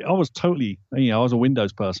 I was totally, I was a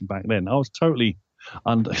Windows person back then. I was totally,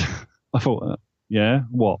 I thought,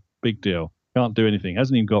 what? Big deal. Can't do anything.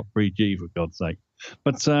 Hasn't even got 3G, for God's sake.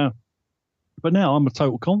 But now I'm a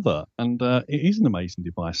total convert, and it is an amazing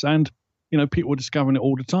device. And, people are discovering it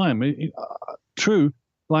all the time. True,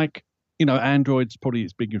 like, Android's probably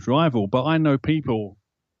its biggest rival, but I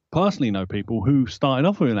personally know people who started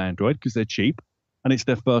off with an Android because they're cheap and it's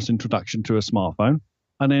their first introduction to a smartphone.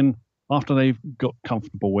 And then after they've got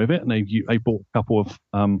comfortable with it and they bought a couple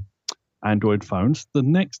of Android phones,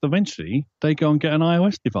 eventually they go and get an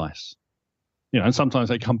iOS device. And sometimes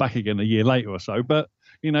they come back again a year later or so, but,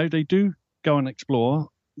 they do go and explore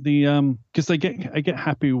because they get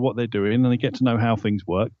happy with what they're doing and they get to know how things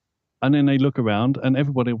work. And then they look around and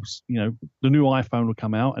everybody else, the new iPhone will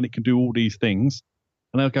come out and it can do all these things.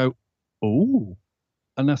 And they'll go, oh,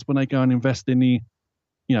 and that's when they go and invest in the,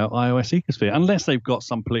 iOS ecosphere, unless they've got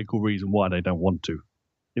some political reason why they don't want to.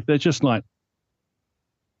 If they're just like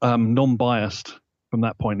non-biased from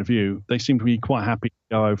that point of view, they seem to be quite happy to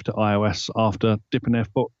go over to iOS after dipping their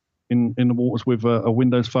foot in the waters with a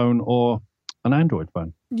Windows phone or an Android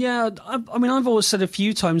phone. Yeah, I mean, I've always said a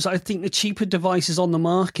few times, I think the cheaper devices on the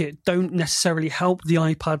market don't necessarily help the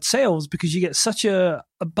iPad sales because you get such a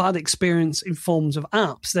bad experience in forms of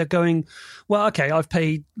apps. They're going, well, okay, I've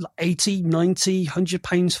paid 80, 90, 100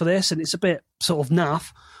 pounds for this and it's a bit sort of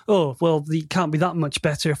naff. Oh, well, it can't be that much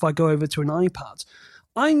better if I go over to an iPad.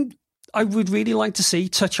 I would really like to see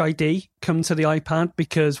Touch ID come to the iPad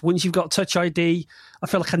because once you've got Touch ID, I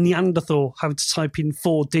feel like a Neanderthal having to type in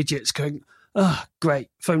 4 digits going, oh, great,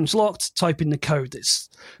 phone's locked, type in the code. It's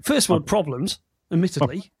first world problems,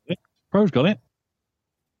 admittedly. Pro's got it.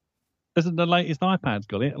 Isn't the latest iPad's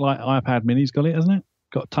got it? Like iPad Mini's got it, hasn't it?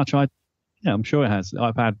 Got Touch ID. Yeah, I'm sure it has.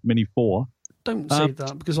 iPad Mini 4. Don't say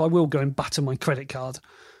that because I will go and batter my credit card.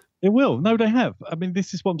 It will. No, they have. I mean,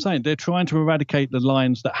 this is what I'm saying. They're trying to eradicate the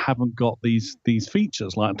lines that haven't got these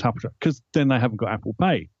features like Tap because then they haven't got Apple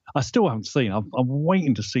Pay. I still haven't seen. I'm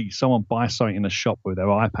waiting to see someone buy something in a shop with their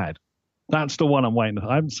iPad. That's the one I'm waiting for.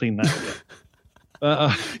 I haven't seen that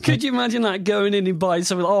yet. Could you imagine that going in and buying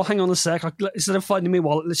something? Oh, hang on a sec. Instead of finding my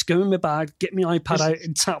wallet, let's go in my bag, get my iPad out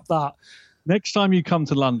and tap that. Next time you come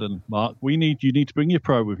to London, Mark, you need to bring your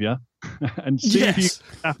Pro with you and see if you can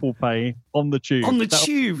Apple Pay on the tube. On the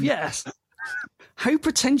tube, yes. How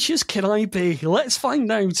pretentious can I be? Let's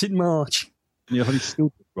find out in March. Yeah, but it's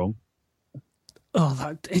still wrong.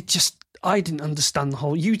 Oh, I didn't understand the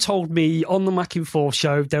whole. You told me on the Mac and Forth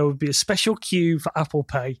show there would be a special queue for Apple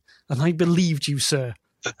Pay, and I believed you, sir.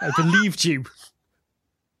 I believed you.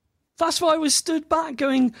 That's why I was stood back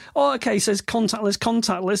going, oh, okay, it says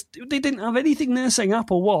contactless. They didn't have anything there saying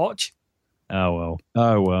Apple Watch. Oh,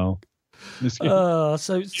 well.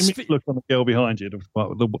 So look on the girl behind you,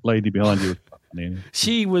 the lady behind you.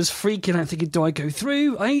 She was freaking out thinking, do I go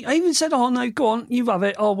through? I even said, oh, no, go on, you have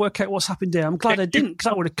it. I'll work out what's happened there. I'm glad I didn't because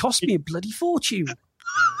that would have cost me a bloody fortune.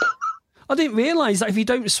 I didn't realise that if you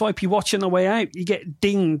don't swipe your watch on the way out, you get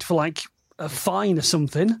dinged for like a fine or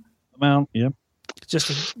something. Amount, yeah.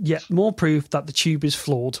 Just yet more proof that the tube is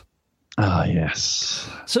flawed. Ah, yes.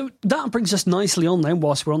 So that brings us nicely on then,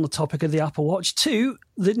 whilst we're on the topic of the Apple Watch, to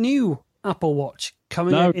the new Apple Watch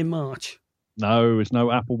coming out in March. No, there's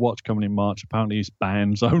no Apple Watch coming in March. Apparently it's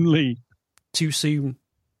bands only. Too soon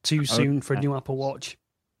for a new Apple Watch.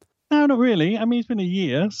 No, not really. I mean, it's been a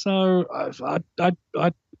year, so I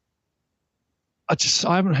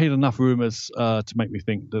haven't heard enough rumours to make me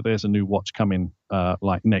think that there's a new watch coming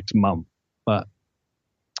like next month. But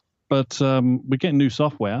we're getting new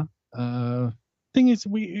software. Thing is,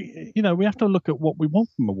 we have to look at what we want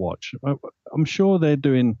from a watch. I'm sure they're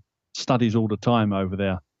doing studies all the time over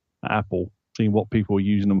there at Apple, seeing what people are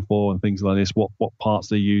using them for and things like this, what parts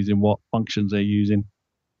they're using, what functions they're using.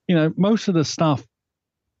 Most of the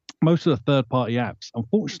third-party apps,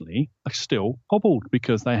 unfortunately, are still hobbled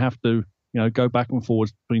because they have to, go back and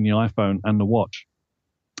forwards between the iPhone and the watch,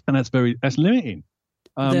 and that's limiting.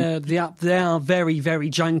 They are very, very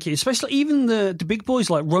janky, especially even the big boys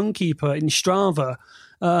like Runkeeper in Strava.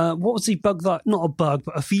 What was the bug not a bug,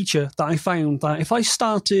 but a feature that I found that if I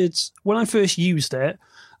started, when I first used it,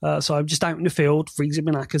 so I'm just out in the field, freezing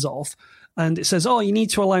my knackers off, and it says, oh, you need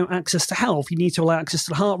to allow access to health, you need to allow access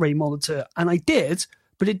to the heart rate monitor. And I did,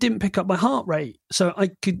 but it didn't pick up my heart rate. So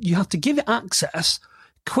you have to give it access,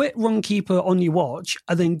 quit Runkeeper on your watch,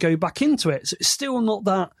 and then go back into it. So it's still not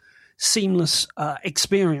that seamless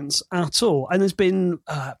experience at all. And there's been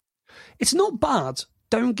it's not bad,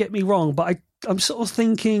 don't get me wrong, but I'm sort of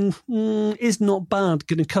thinking is not bad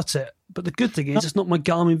going to cut it? But the good thing is it's not my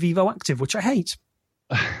Garmin Vivo Active, which I hate.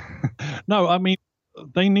 No, I mean,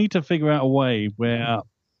 they need to figure out a way where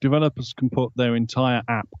developers can put their entire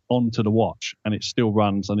app onto the watch and it still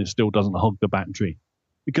runs and it still doesn't hog the battery,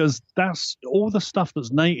 because that's all the stuff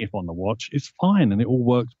that's native on the watch is fine and it all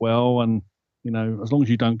works well. And as long as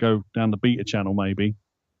you don't go down the beta channel, maybe,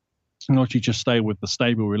 and not you just stay with the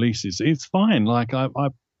stable releases, it's fine. Like I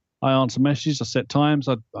answer messages, I set times,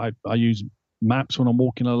 I use maps when I'm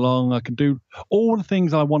walking along. I can do all the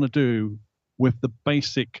things I want to do with the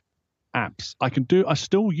basic apps. I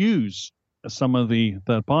still use some of the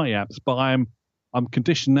third-party apps, but I'm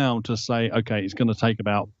conditioned now to say, okay, it's going to take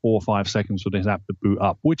about 4 or 5 seconds for this app to boot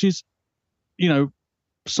up, which is,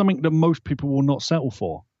 something that most people will not settle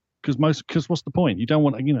for. Because what's the point? You don't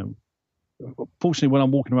want to, fortunately, when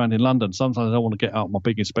I'm walking around in London, sometimes I don't want to get out my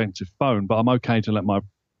big expensive phone, but I'm okay to let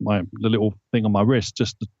the little thing on my wrist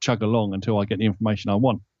just to chug along until I get the information I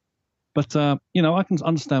want. But, I can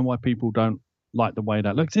understand why people don't like the way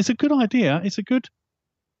that looks. It's a good idea. It's a good,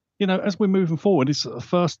 as we're moving forward, it's the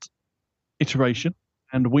first iteration.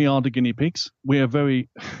 and we are the guinea pigs. We are very,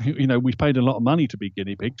 we paid a lot of money to be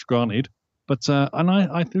guinea pigs, granted, but and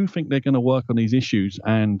I do think they're going to work on these issues,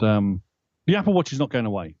 and the Apple Watch is not going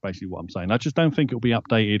away. Basically, what I'm saying, I just don't think it'll be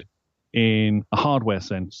updated in a hardware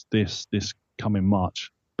sense this coming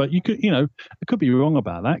March. But you could, I could be wrong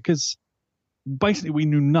about that, because basically we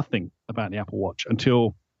knew nothing about the Apple Watch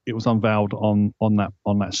until it was unveiled on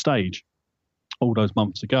that stage all those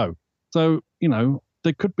months ago. So,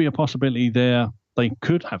 there could be a possibility there. They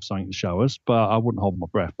could have something to show us, but I wouldn't hold my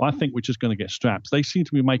breath. I think we're just going to get straps. They seem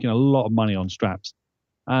to be making a lot of money on straps,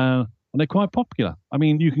 and they're quite popular. I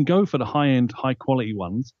mean, you can go for the high-end, high-quality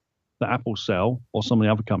ones that Apple sell or some of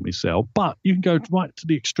the other companies sell, but you can go right to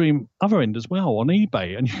the extreme other end as well on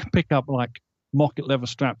eBay, and you can pick up like mocket leather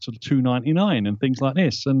straps for $2.99 and things like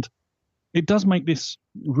this. And it does make this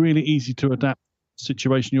really easy to adapt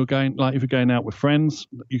situation. You're going, like, if you're going out with friends,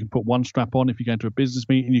 you can put one strap on. If you're going to a business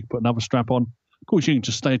meeting, you can put another strap on. Of course, you can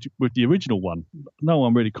just stay with the original one. No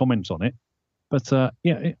one really comments on it. But I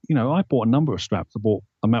bought a number of straps. I bought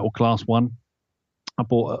a metal class one. I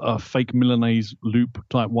bought a fake Milanese loop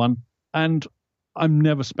type one, and I'm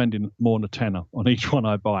never spending more than a tenner on each one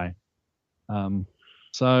I buy.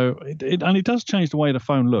 So it does change the way the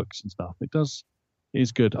phone looks and stuff. It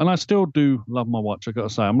is good, and I still do love my watch. I got to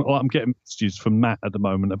say, I'm getting messages from Matt at the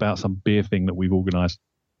moment about some beer thing that we've organised.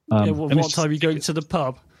 What time are you going to the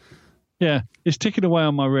pub? Yeah, it's ticking away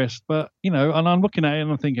on my wrist, but and I'm looking at it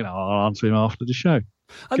and I'm thinking, I'll answer him after the show.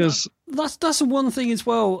 Because that's the one thing as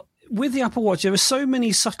well with the Apple Watch. There are so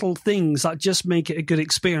many subtle things that just make it a good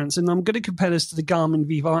experience, and I'm going to compare this to the Garmin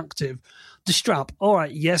Vivo Active. The strap, all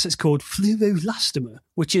right, yes, it's called fluoroelastomer,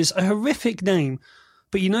 which is a horrific name,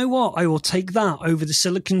 but you know what? I will take that over the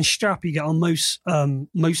silicone strap you get on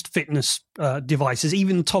most fitness devices,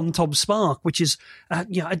 even TomTom Spark, which is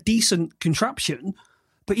a decent contraption.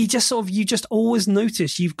 But you just always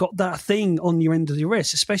notice you've got that thing on your end of the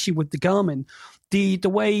wrist, especially with the Garmin. The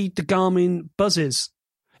way the Garmin buzzes,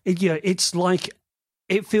 it's like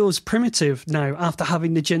it feels primitive now after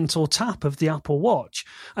having the gentle tap of the Apple Watch.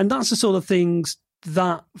 And that's the sort of things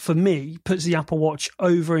that, for me, puts the Apple Watch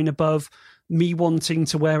over and above me wanting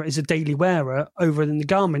to wear it as a daily wearer over than the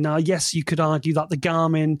Garmin. Now, yes, you could argue that the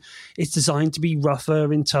Garmin is designed to be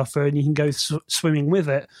rougher and tougher and you can go swimming with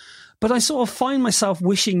it. But I sort of find myself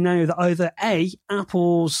wishing now that either A,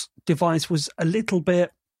 Apple's device was a little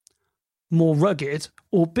bit more rugged,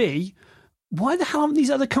 or B, why the hell haven't these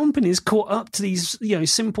other companies caught up to these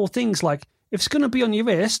simple things like, if it's going to be on your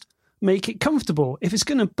wrist, make it comfortable. If it's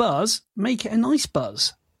going to buzz, make it a nice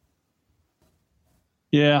buzz.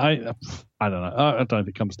 Yeah, I don't know. I don't think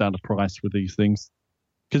it comes down to price with these things.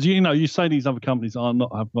 Because, you say these other companies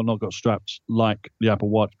have not got straps like the Apple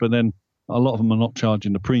Watch, but then a lot of them are not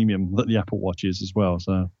charging the premium that the Apple Watch is as well.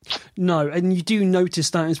 So no, and you do notice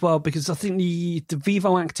that as well, because I think the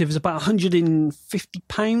Vivo Active is about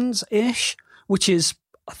 £150-ish, which is,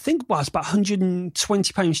 I think, it's about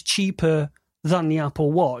 £120 cheaper than the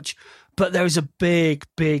Apple Watch. But there is a big,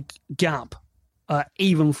 big gap,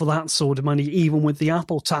 even for that sort of money, even with the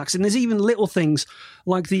Apple tax. And there's even little things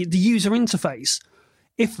like the user interface.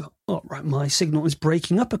 My signal is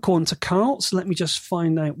breaking up according to Carl, so let me just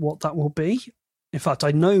find out what that will be. In fact,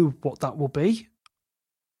 I know what that will be.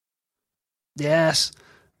 Yes,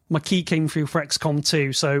 my key came through for XCOM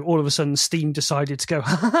 2, so all of a sudden Steam decided to go,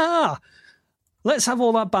 ha, let's have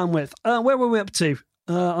all that bandwidth. Where were we up to?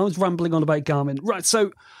 I was rambling on about Garmin. Right,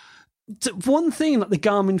 so one thing that the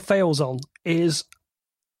Garmin fails on is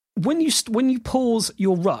when you pause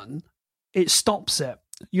your run, it stops it.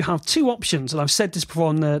 You have two options, and I've said this before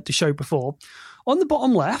on the show before. On the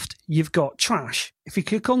bottom left, you've got trash. If you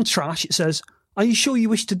click on trash, it says, are you sure you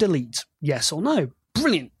wish to delete? Yes or no.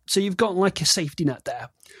 Brilliant. So you've got like a safety net there.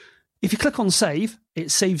 If you click on save,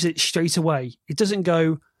 it saves it straight away. It doesn't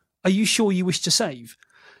go, are you sure you wish to save?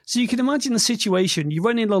 So you can imagine the situation. You're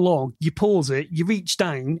running along, you pause it, you reach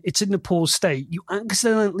down, it's in the pause state, you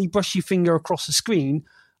accidentally brush your finger across the screen,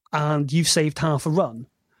 and you've saved half a run.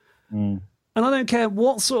 Mm. And I don't care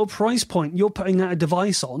what sort of price point you're putting that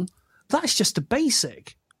device on, that's just a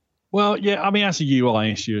basic. Well, yeah, I mean, that's a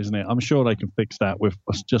UI issue, isn't it? I'm sure they can fix that with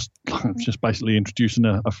us just basically introducing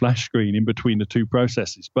a flash screen in between the two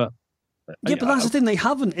processes. But yeah, but that's the thing, they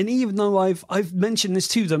haven't. And even though I've mentioned this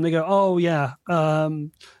to them, they go, oh, yeah,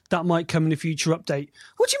 that might come in a future update.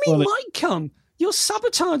 What do you mean might come? You're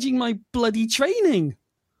sabotaging my bloody training.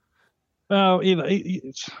 Well,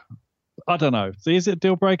 I don't know. So is it a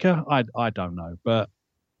deal breaker? I don't know, but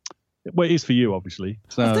it is for you, obviously.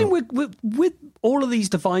 So I think with all of these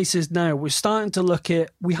devices now, we're starting to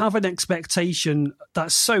we have an expectation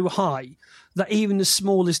that's so high that even the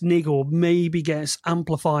smallest niggle maybe gets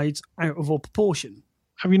amplified out of all proportion.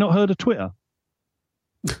 Have you not heard of Twitter?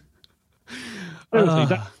 Seriously, that's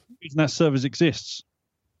the reason that service exists.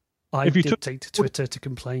 I did take to Twitter to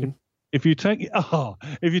complain. If you took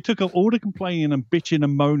up all the complaining and bitching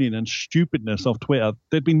and moaning and stupidness of Twitter,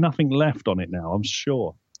 there'd be nothing left on it now, I'm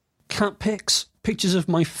sure. Cat pics, pictures of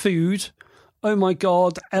my food. Oh my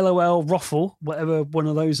God, LOL ruffle, whatever one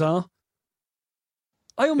of those are.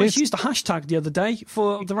 I almost used a hashtag the other day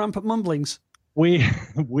for the Rampant Mumblings. We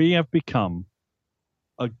have become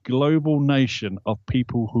a global nation of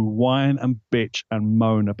people who whine and bitch and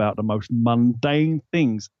moan about the most mundane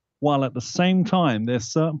things, while at the same time there's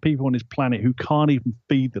certain people on this planet who can't even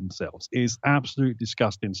feed themselves. It is absolutely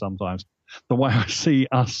disgusting sometimes, the way I see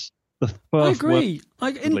us. I agree.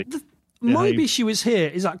 My issue is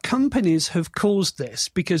that companies have caused this,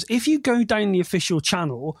 because if you go down the official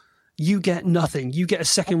channel, you get nothing. You get a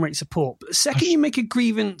second-rate support. But the second you make a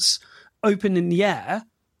grievance open in the air,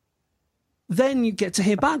 then you get to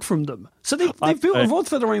hear back from them. So they've built a rod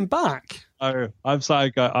for their own back. Oh,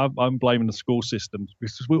 I'm blaming the school systems,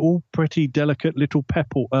 because we're all pretty delicate little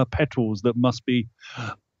petals that must be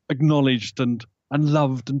acknowledged and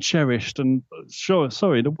loved and cherished. And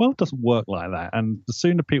sorry, the world doesn't work like that. And the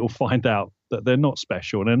sooner people find out that they're not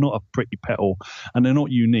special, they're not a pretty petal, and they're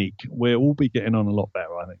not unique, we'll all be getting on a lot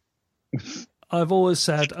better, I think. I've always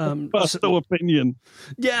said... personal opinion.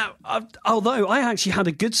 Yeah, although I actually had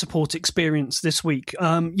a good support experience this week.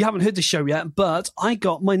 You haven't heard the show yet, but my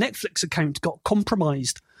Netflix account got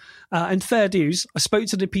compromised. And fair dues, I spoke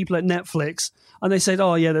to the people at Netflix, and they said,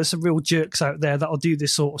 oh yeah, there's some real jerks out there that'll do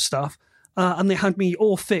this sort of stuff. And they had me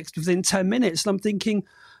all fixed within 10 minutes. And I'm thinking,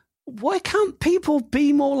 why can't people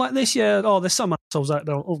be more like this? Yeah, there's some assholes out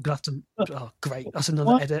there. Great, that's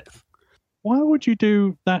another edit. Why would you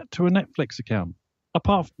do that to a Netflix account?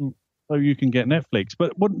 Apart from so you can get Netflix,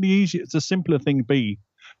 but wouldn't the simpler thing be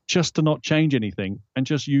just to not change anything and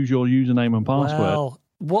just use your username and password? Well,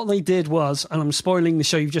 what they did was, and I'm spoiling the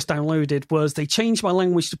show you've just downloaded, was they changed my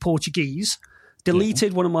language to Portuguese,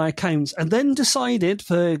 deleted one of my accounts, and then decided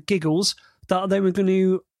for giggles that they were going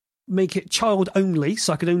to make it child only,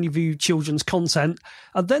 so I could only view children's content.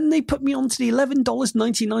 And then they put me onto the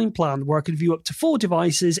 $11.99 plan, where I could view up to 4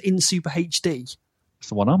 devices in Super HD. That's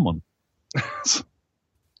the one I'm on.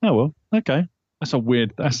 Oh, well, okay. That's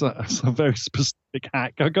a very specific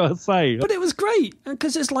hack, I gotta say. But it was great,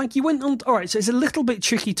 because it's like you went on... All right, so it's a little bit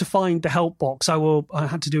tricky to find the help box. I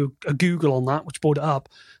had to do a Google on that, which brought it up.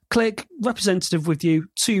 Click, representative with you,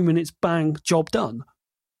 2 minutes, bang, job done.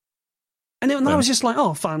 And I was just like,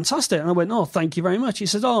 oh, fantastic. And I went, oh, thank you very much. He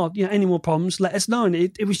said, any more problems, let us know. And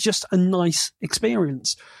it was just a nice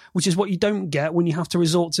experience, which is what you don't get when you have to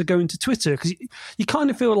resort to going to Twitter. Because you kind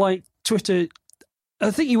of feel like Twitter, I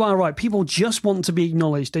think you are right. People just want to be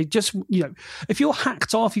acknowledged. They just, if you're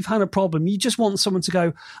hacked off, you've had a problem, you just want someone to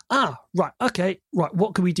go, right, okay, right,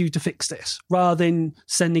 what can we do to fix this? Rather than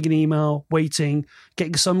sending an email, waiting,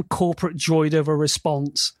 getting some corporate droid of a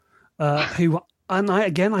response And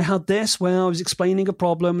I had this where I was explaining a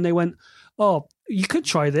problem and they went, oh, you could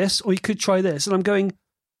try this or you could try this. And I'm going,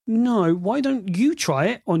 no, why don't you try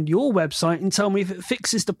it on your website and tell me if it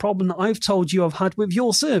fixes the problem that I've told you I've had with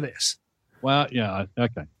your service? Well, yeah,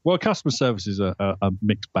 okay. Well, customer service is a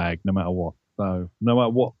mixed bag no matter what. So no matter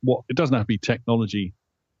what it doesn't have to be technology.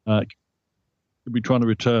 It could be trying to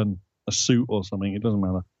return a suit or something. It doesn't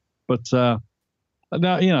matter. But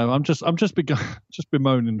now, I'm just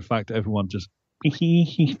bemoaning the fact that everyone just,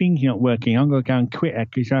 his thing's not working. I'm going to go and quit it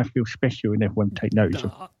because I feel special and everyone take notice.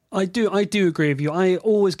 I do agree with you. I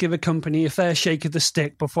always give a company a fair shake of the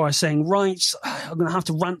stick before I saying, right, I'm going to have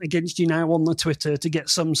to rant against you now on the Twitter to get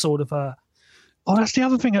some sort of a... Oh, that's the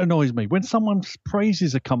other thing that annoys me. When someone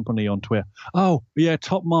praises a company on Twitter, oh, yeah,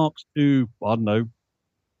 top marks to, I don't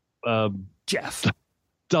know, Jeff.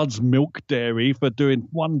 Dud's Milk Dairy for doing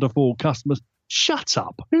wonderful customers. Shut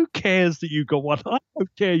up. Who cares that you got one? I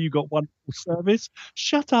don't care you got wonderful service.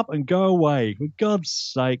 Shut up and go away. For God's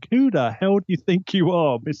sake, who the hell do you think you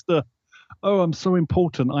are, Mr. Oh, I'm so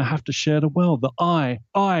important. I have to share the world that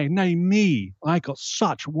me, I got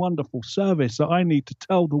such wonderful service that I need to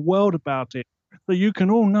tell the world about it. So you can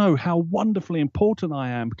all know how wonderfully important I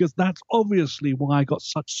am, because that's obviously why I got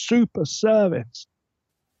such super service.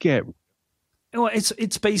 Well,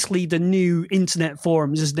 it's basically the new internet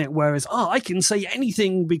forums, isn't it? Whereas, I can say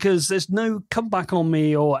anything because there's no comeback on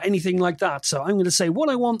me or anything like that. So I'm going to say what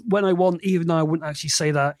I want when I want, even though I wouldn't actually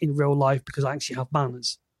say that in real life because I actually have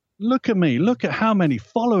manners. look at me. Look at how many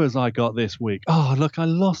followers I got this week. Oh, look, I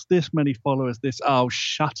lost this many followers. Oh,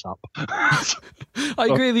 shut up. I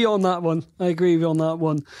agree with you on that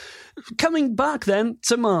one. Coming back then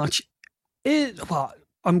to March,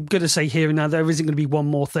 I'm going to say here and now there isn't going to be one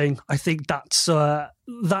more thing. I think that's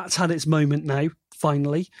had its moment now.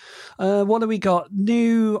 Finally, what do we got?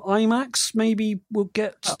 New iMacs? Maybe we'll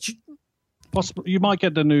get. Possibly, you might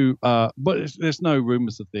get the new, but there's no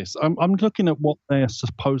rumors of this. I'm looking at what they're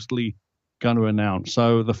supposedly going to announce.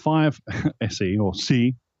 So the 5 SE or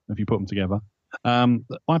C, if you put them together,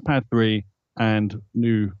 the iPad 3 and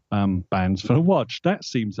new bands for the watch. That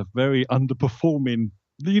seems a very underperforming.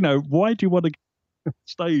 Why do you want to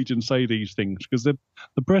stage and say these things? Because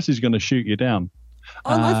the press is going to shoot you down.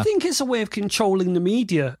 I think it's a way of controlling the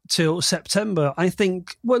media till September. I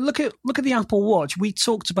think, look at the Apple Watch. We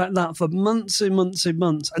talked about that for months and months and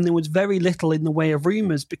months, and there was very little in the way of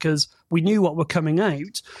rumours because we knew what were coming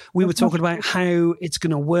out. We were talking about how it's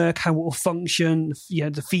going to work, how it will function,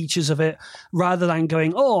 the features of it, rather than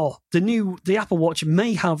going, the Apple Watch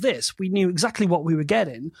may have this. We knew exactly what we were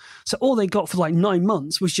getting. So all they got for like 9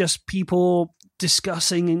 months was just people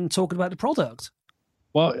discussing and talking about the product.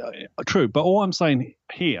 Well, true, but all I'm saying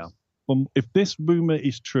here, if this rumor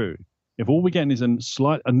is true, if all we're getting is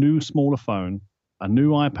a new smaller phone, a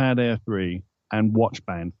new iPad Air 3, and watch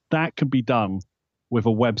band, that can be done with a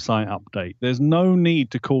website update. There's no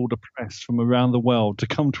need to call the press from around the world to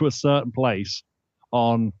come to a certain place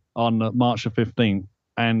on March the 15th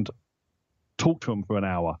and talk to them for an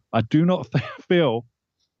hour. I do not feel,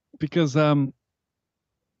 because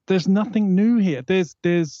there's nothing new here.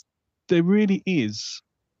 There really is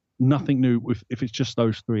nothing new if it's just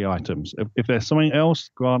those 3 items. If there's something else,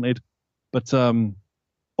 granted, but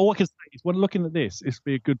all I can say is when looking at this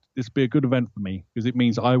be a good event for me because it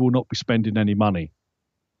means I will not be spending any money,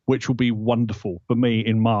 which will be wonderful for me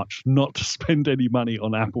in March not to spend any money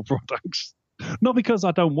on Apple products. Not because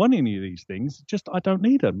I don't want any of these things, just I don't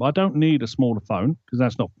need them. I don't need a smaller phone because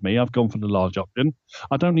that's not for me. I've gone for the large option.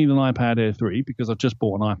 I don't need an iPad Air 3 because I've just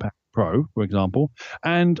bought an iPad Pro, for example.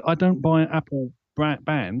 And I don't buy Apple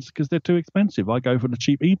bands because they're too expensive. I go for the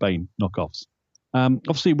cheap eBay knockoffs.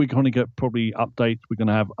 Obviously, we're going to get probably updates. We're going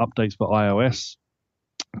to have updates for iOS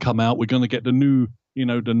come out. We're going to get the new,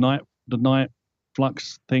 the night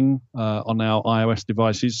flux thing on our iOS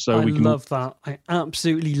devices. So I love that. I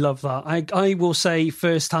absolutely love that. I will say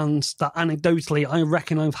firsthand that anecdotally, I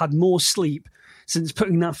reckon I've had more sleep since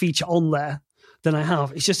putting that feature on there than I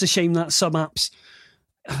have. It's just a shame that some apps.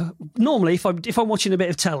 Normally, if I'm watching a bit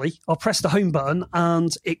of telly, I'll press the home button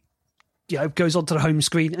and it goes onto the home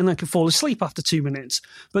screen and I can fall asleep after 2 minutes.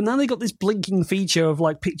 But now they got this blinking feature of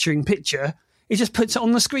like picture in picture. It just puts it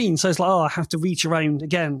on the screen. So it's like, I have to reach around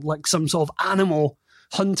again, like some sort of animal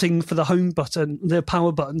hunting for the home button, the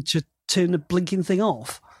power button to turn the blinking thing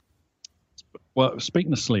off. Well,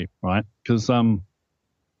 speaking of sleep, right? Because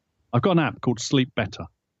I've got an app called Sleep Better.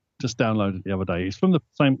 Just downloaded it the other day. It's from the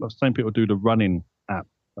same people who do the running app,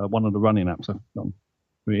 one of the running apps. I don't know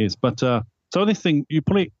who it is. But so this thing, you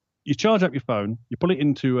charge up your phone, you put it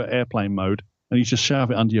into airplane mode, and you just shove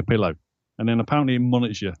it under your pillow. And then apparently it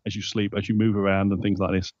monitors you as you sleep, as you move around and things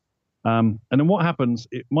like this. And then what happens,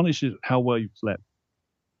 it monitors how well you've slept.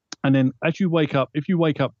 And then as you wake up,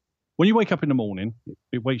 when you wake up in the morning,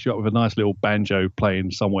 it wakes you up with a nice little banjo playing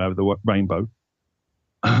somewhere over the rainbow.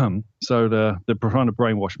 So they're trying to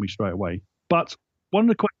brainwash me straight away. But one of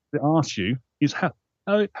the questions it asks you is how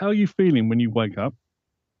are you feeling when you wake up?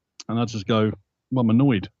 And I just go, well, I'm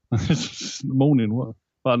annoyed. It's the morning.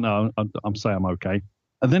 But no, I'm saying I'm okay.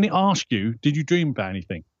 And then it asks you, did you dream about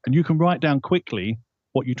anything? And you can write down quickly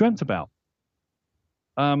what you dreamt about.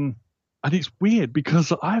 And it's weird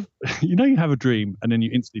because you have a dream and then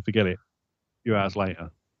you instantly forget it a few hours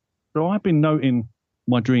later. So I've been noting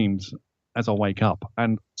my dreams as I wake up.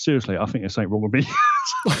 And seriously, I think there's something wrong with me.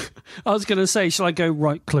 I was going to say, shall I go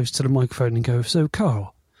right close to the microphone and go, so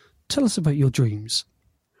Carl, tell us about your dreams.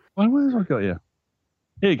 Well, where have I got you?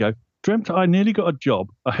 Here you go. Dreamt I nearly got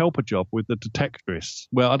a helper job with the Detectorists.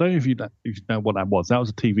 Well, I don't know if you know what that was. That was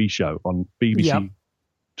a TV show on BBC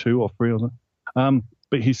 2 or 3 or something.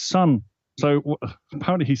 But his son, so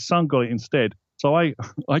apparently his son got it instead. So I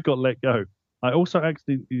got let go. I also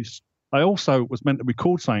was meant to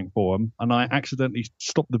record something for him, and I accidentally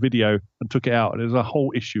stopped the video and took it out. And there's a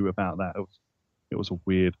whole issue about that. It was a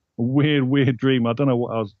weird dream. I don't know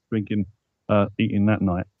what I was drinking, eating that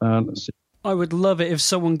night. Let's see. I would love it if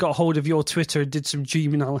someone got hold of your Twitter and did some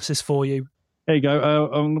dream analysis for you. There you go.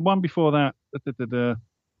 The one before that,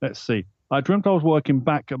 let's see. I dreamt I was working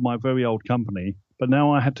back at my very old company, but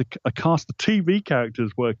now I had to cast the TV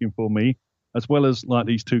characters working for me as well as like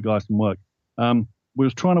these two guys from work. We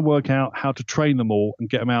was trying to work out how to train them all and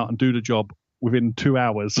get them out and do the job within 2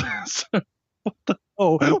 hours. So,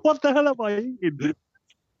 what the hell am I eating?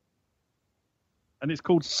 And it's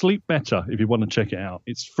called Sleep Better if you want to check it out.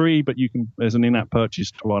 It's free, but there's an in-app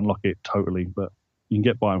purchase to unlock it totally, but you can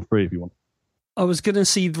get by on free if you want. I was going to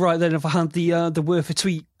see right then if I had the Worth a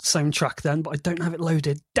Tweet soundtrack then, but I don't have it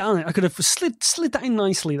loaded. Damn it, I could have slid that in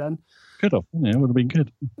nicely then. Could have, yeah, it would have been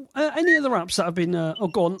good. Any other apps that have been... go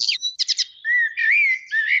on.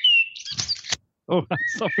 Oh,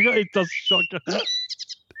 I forgot it does shotgun.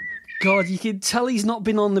 God, you can tell he's not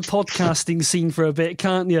been on the podcasting scene for a bit,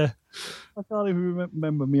 can't you? I can't even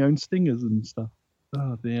remember my own stingers and stuff.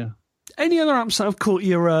 Oh, dear. Any other apps that have caught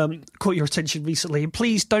your attention recently?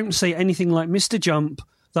 Please don't say anything like Mr. Jump,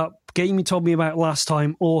 that game you told me about last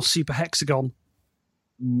time, or Super Hexagon.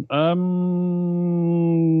 Not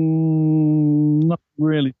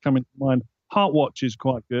really coming to mind. Heart Watch is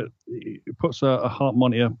quite good. It puts a heart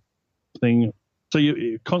monitor thing, so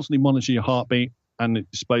you constantly monitor your heartbeat, and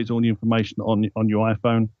it displays all the information on your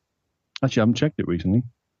iPhone. Actually, I haven't checked it recently.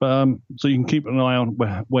 So you can keep an eye on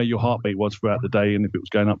where your heartbeat was throughout the day and if it was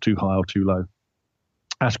going up too high or too low.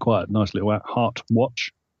 That's quite a nice little heart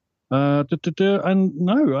watch. And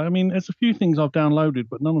no, I mean, there's a few things I've downloaded,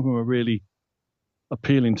 but none of them are really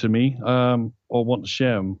appealing to me or want to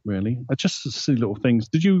share them, really. I just see little things.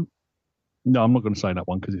 No, I'm not going to say that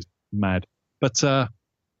one because it's mad. But no,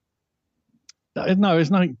 there's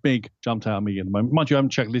nothing big jumped out at me at the moment. Mind you, I haven't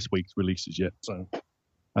checked this week's releases yet, so...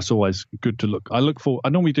 That's always good to look. I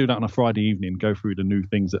normally do that on a Friday evening, go through the new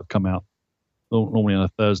things that have come out, normally on a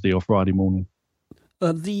Thursday or Friday morning.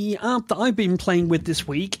 The app that I've been playing with this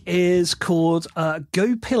week is called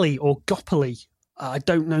GoPilly or Gopily. I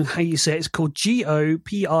don't know how you say it. It's called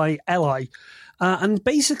Gopili. And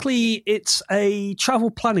basically, it's a travel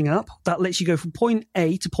planning app that lets you go from point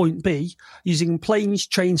A to point B using planes,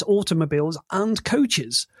 trains, automobiles, and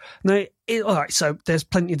coaches. Now, all right, so there's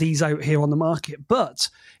plenty of these out here on the market, but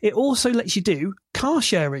it also lets you do car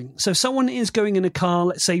sharing. So if someone is going in a car,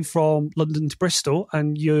 let's say from London to Bristol,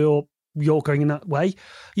 and you're going in that way,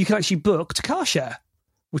 you can actually book to car share,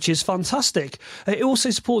 which is fantastic. It also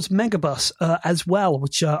supports Megabus as well,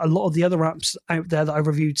 which a lot of the other apps out there that I've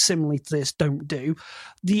reviewed similarly to this don't do.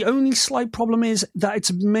 The only slight problem is that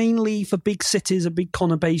it's mainly for big cities and big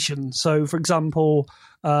conurbations. So, for example,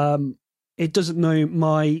 it doesn't know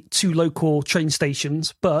my 2 local train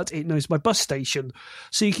stations, but it knows my bus station.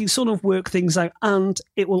 So you can sort of work things out, and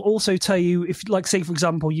it will also tell you if, like, say, for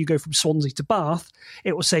example, you go from Swansea to Bath,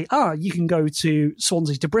 it will say, you can go to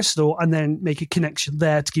Swansea to Bristol and then make a connection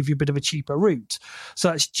there to give you a bit of a cheaper route. So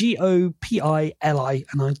that's Gopili, and I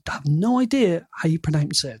have no idea how you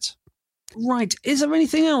pronounce it. Right. Is there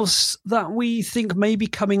anything else that we think may be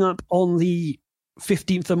coming up on the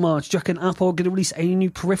 15th of March? Do you reckon Apple are going to release any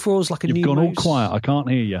new peripherals like a new mouse? You've gone all quiet. I can't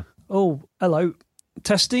hear you. Oh, hello.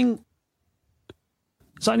 Testing.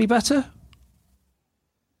 Is that any better?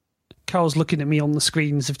 Carol's looking at me on the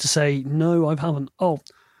screen as if to say, no, I haven't. Oh,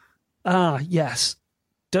 yes.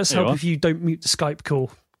 Does help if you don't mute the Skype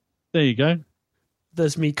call. There you go.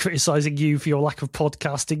 There's me criticising you for your lack of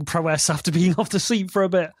podcasting prowess after being off the seat for a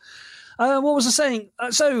bit. What was I saying?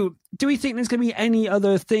 So, do we think there's going to be any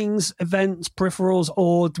other things, events, peripherals,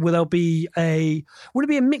 or would it be a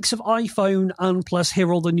mix of iPhone and plus here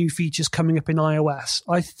are all the new features coming up in iOS?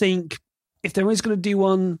 I think if there is going to do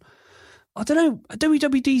one, I don't know, a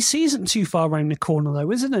WWDC isn't too far around the corner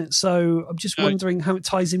though, isn't it? So I'm just wondering how it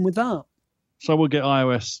ties in with that. So we'll get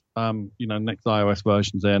iOS, next iOS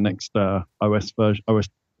versions there, next OS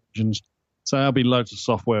versions. So there'll be loads of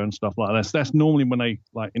software and stuff like that. That's normally when they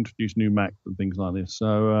introduce new Macs and things like this.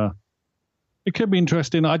 So it could be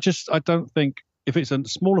interesting. I don't think if it's a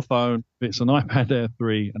smaller phone, if it's an iPad Air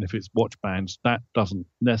 3, and if it's watch bands, that doesn't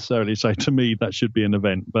necessarily say to me that should be an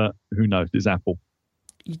event. But who knows? It's Apple.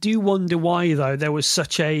 You do wonder why, though, there was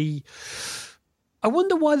such a... I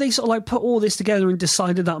wonder why they sort of put all this together and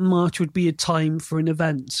decided that March would be a time for an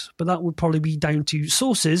event. But that would probably be down to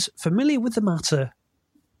sources familiar with the matter.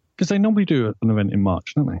 Because they normally do an event in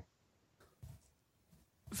March, don't they?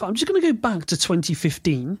 I'm just going to go back to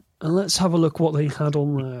 2015 and let's have a look what they had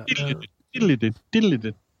on there. Diddly-did.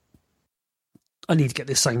 I need to get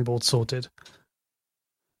this soundboard sorted.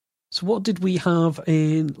 So what did we have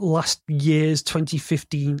in last year's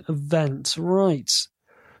 2015 event? Right.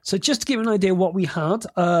 So just to give an idea of what we had,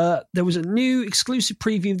 there was a new exclusive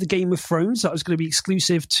preview of the Game of Thrones that was going to be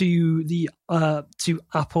exclusive to the to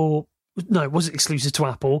Apple. No, it wasn't exclusive to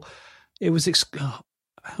Apple. It was how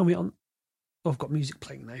are we on? Oh, I've got music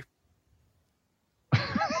playing now.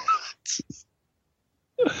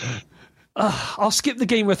 I'll skip the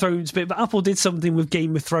Game of Thrones bit, but Apple did something with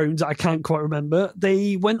Game of Thrones that I can't quite remember.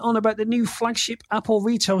 They went on about the new flagship Apple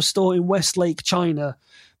retail store in Westlake, China.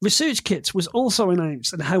 Research Kits was also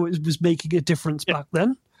announced and how it was making a difference back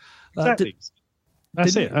then. Exactly.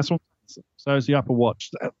 That's it. That's what. So is the Apple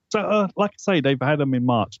Watch. So, like I say, they've had them in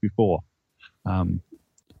March before.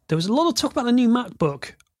 There was a lot of talk about the new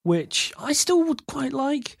MacBook, which I still would quite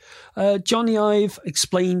like. Johnny Ive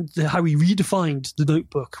explained how he redefined the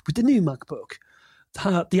notebook with the new MacBook.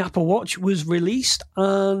 The Apple Watch was released,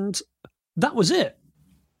 and that was it.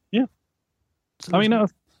 Yeah. So I mean,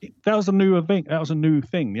 that was a new event. That was a new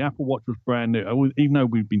thing. The Apple Watch was brand new. Even though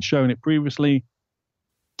we've been showing it previously,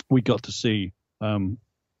 we got to see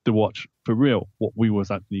the watch for real, what we was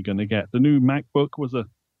actually going to get. The new MacBook was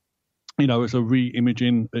it's a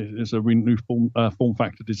re-imaging, it's a new form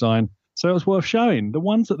factor design. So it was worth showing. The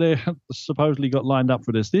ones that they supposedly got lined up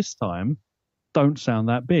for this time don't sound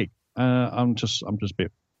that big. I'm just a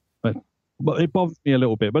bit, but it bothers me a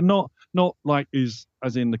little bit, but not like as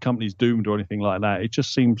in the company's doomed or anything like that. It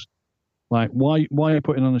just seems like why are you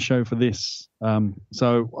putting on a show for this?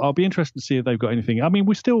 So I'll be interested to see if they've got anything. I mean,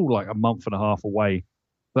 we're still like a month and a half away,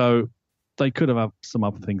 so they could have some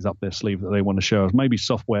other things up their sleeve that they want to show us, maybe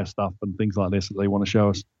software stuff and things like this that they want to show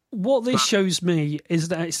us. What this shows me is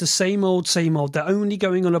that it's the same old. They're only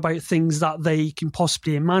going on about things that they can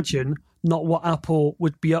possibly imagine, not what Apple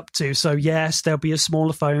would be up to. So yes, there'll be a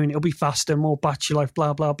smaller phone, it'll be faster, more battery life,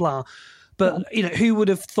 blah, blah, blah. But, who would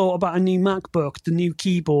have thought about a new MacBook, the new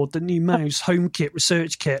keyboard, the new mouse, HomeKit,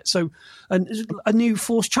 Research Kit, so and a new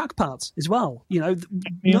Force trackpad as well.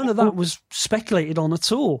 None of that was speculated on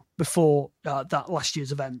at all before that last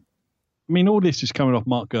year's event. I mean, all this is coming off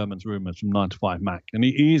Mark Gurman's rumours from 9 to 5 Mac, and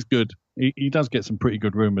he is good. He does get some pretty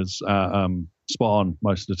good rumours spot on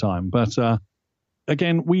most of the time. But,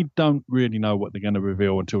 again, we don't really know what they're going to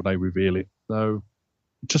reveal until they reveal it. So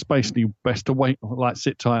just basically best to wait, like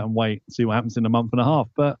sit tight and wait and see what happens in a month and a half.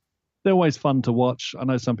 But they're always fun to watch. I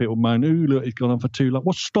know some people moan, "Ooh, look, it's gone on for too long."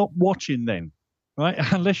 Well, stop watching then, right?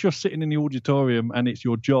 Unless you're sitting in the auditorium and it's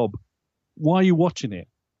your job, why are you watching it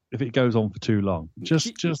if it goes on for too long?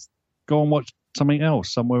 Just go and watch something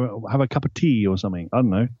else somewhere, have a cup of tea or something. I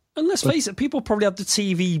don't know. And let's face it, people probably have the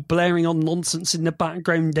TV blaring on nonsense in the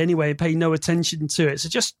background anyway and pay no attention to it. So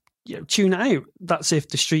just tune it out. That's if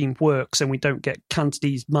the stream works and we don't get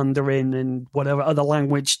Cantonese, Mandarin, and whatever other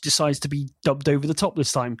language decides to be dubbed over the top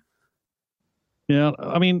this time. Yeah,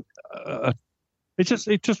 I mean, it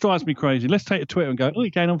just drives me crazy. Let's take to Twitter and go, "Oh,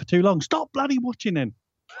 you're going on for too long. Stop bloody watching then."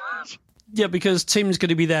 Yeah, because Tim's going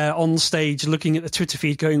to be there on stage looking at the Twitter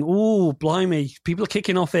feed going, "Oh, blimey, people are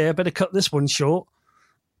kicking off here. Better cut this one short."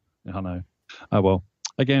 I know. Oh, well.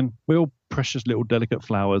 Again, we're all precious little delicate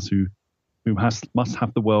flowers who must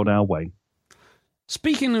have the world our way.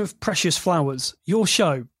 Speaking of precious flowers, your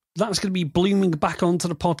show, that's going to be blooming back onto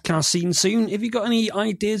the podcast scene soon. Have you got any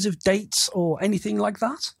ideas of dates or anything like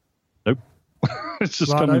that? Nope. It's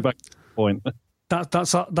just coming back to the point.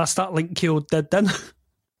 That's that link killed dead then.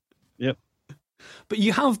 Yep. But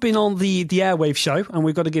you have been on the Airwave show, and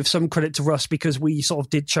we've got to give some credit to Russ because we sort of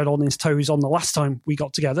did tread on his toes on the last time we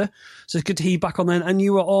got together. So it's good to hear you back on then. And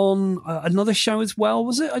you were on another show as well,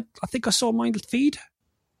 was it? I think I saw my feed.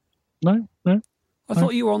 No. I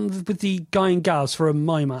thought you were on with the Guy and Gaz for a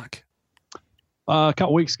MyMac. A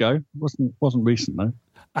couple of weeks ago. Wasn't recent though.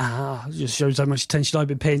 It just shows how much attention I've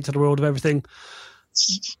been paying to the world of everything.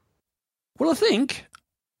 Well, I think,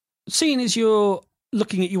 seeing as you're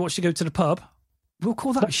looking at you watch to go to the pub, we'll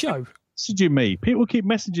call that a show. Messaging me. People keep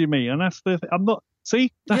messaging me, and that's the. I'm not.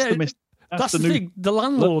 See, that's the mess. That's the thing. The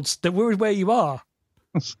landlords, they're worried where you are.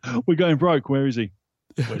 We're going broke. Where is he?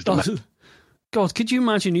 God, could you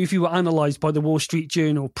imagine if you were analysed by the Wall Street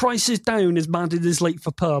Journal? Prices down as mad as late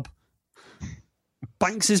for pub.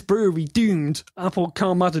 Banks's brewery doomed. Apple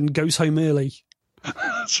Carl Madden goes home early.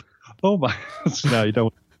 Oh my! No, you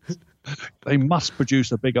don't. They must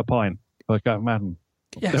produce a bigger pint for Carl Madden.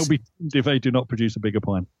 Yes. They'll be doomed if they do not produce a bigger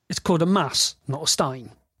pint. It's called a mass, not a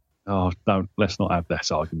stein. Oh, don't. Let's not have this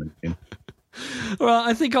argument in. All right,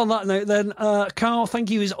 I think on that note then, Carl, thank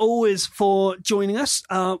you as always for joining us.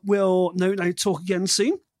 We'll no doubt talk again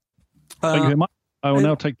soon. Thank you very much. I will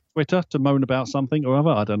now take Twitter to moan about something or other.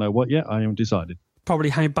 I don't know what yet. I haven't decided. Probably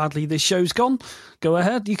how badly this show's gone. Go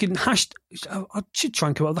ahead. You can I should try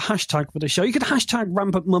and come up with a hashtag for the show. You could hashtag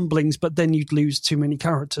rampant mumblings, but then you'd lose too many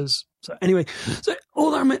characters. So anyway, so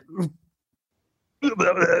all that meant...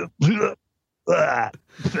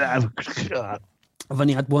 I've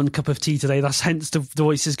only had one cup of tea today. That's hence the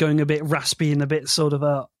voice is going a bit raspy and a bit sort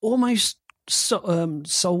of almost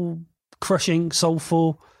soul crushing,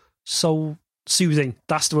 soulful, soul Soothing.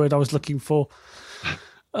 That's the word I was looking for.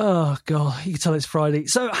 Oh, God. You can tell it's Friday.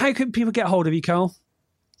 So how can people get hold of you, Carl?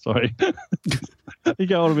 Sorry. You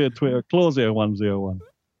get hold of me on Twitter, Claw0101.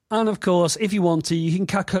 And of course, if you want to, you can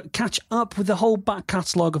catch up with the whole back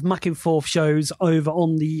catalogue of Mac and Forth shows over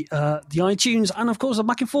on the iTunes, and of course, the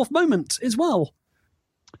Mac and Forth moment as well.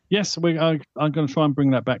 Yes, I'm going to try and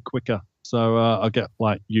bring that back quicker. So I'll get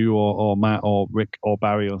like you or Matt or Rick or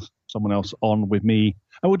Barry or someone else on with me,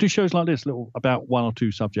 and we'll do shows like this, little about one or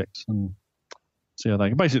two subjects, and see how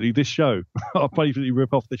they. Basically, this show, I'll basically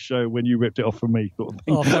rip off this show when you ripped it off from me. Sort of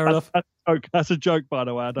thing. Oh, fair enough. That's a joke, by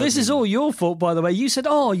the way. This is all your fault, by the way. You said,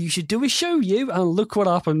 "Oh, you should do a show, you," and look what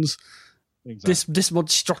happens. Exactly. This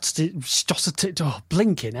monstrosity. Oh,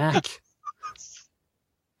 blinking heck!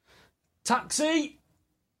 Taxi.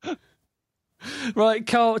 Right,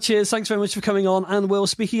 Carl. Cheers. Thanks very much for coming on, and we'll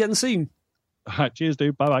speak again soon. All right, cheers,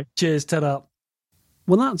 dude. Bye bye. Cheers. Ta-da.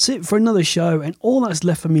 Well, that's it for another show, and all that's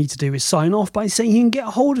left for me to do is sign off by saying you can get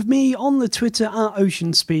a hold of me on the Twitter at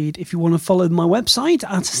OceanSpeed. If you want to follow my website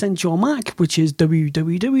at Essential Mac, which is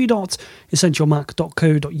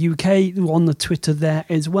www.essentialmac.co.uk, on the Twitter there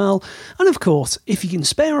as well. And of course, if you can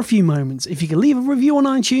spare a few moments, if you can leave a review on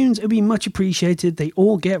iTunes, it'd be much appreciated. They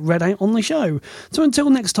all get read out on the show. So until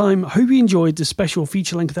next time, hope you enjoyed this special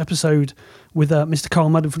feature-length episode with Mr. Carl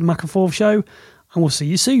Madden from the Mac and Forth Show, and we'll see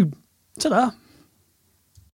you soon. Ta-da!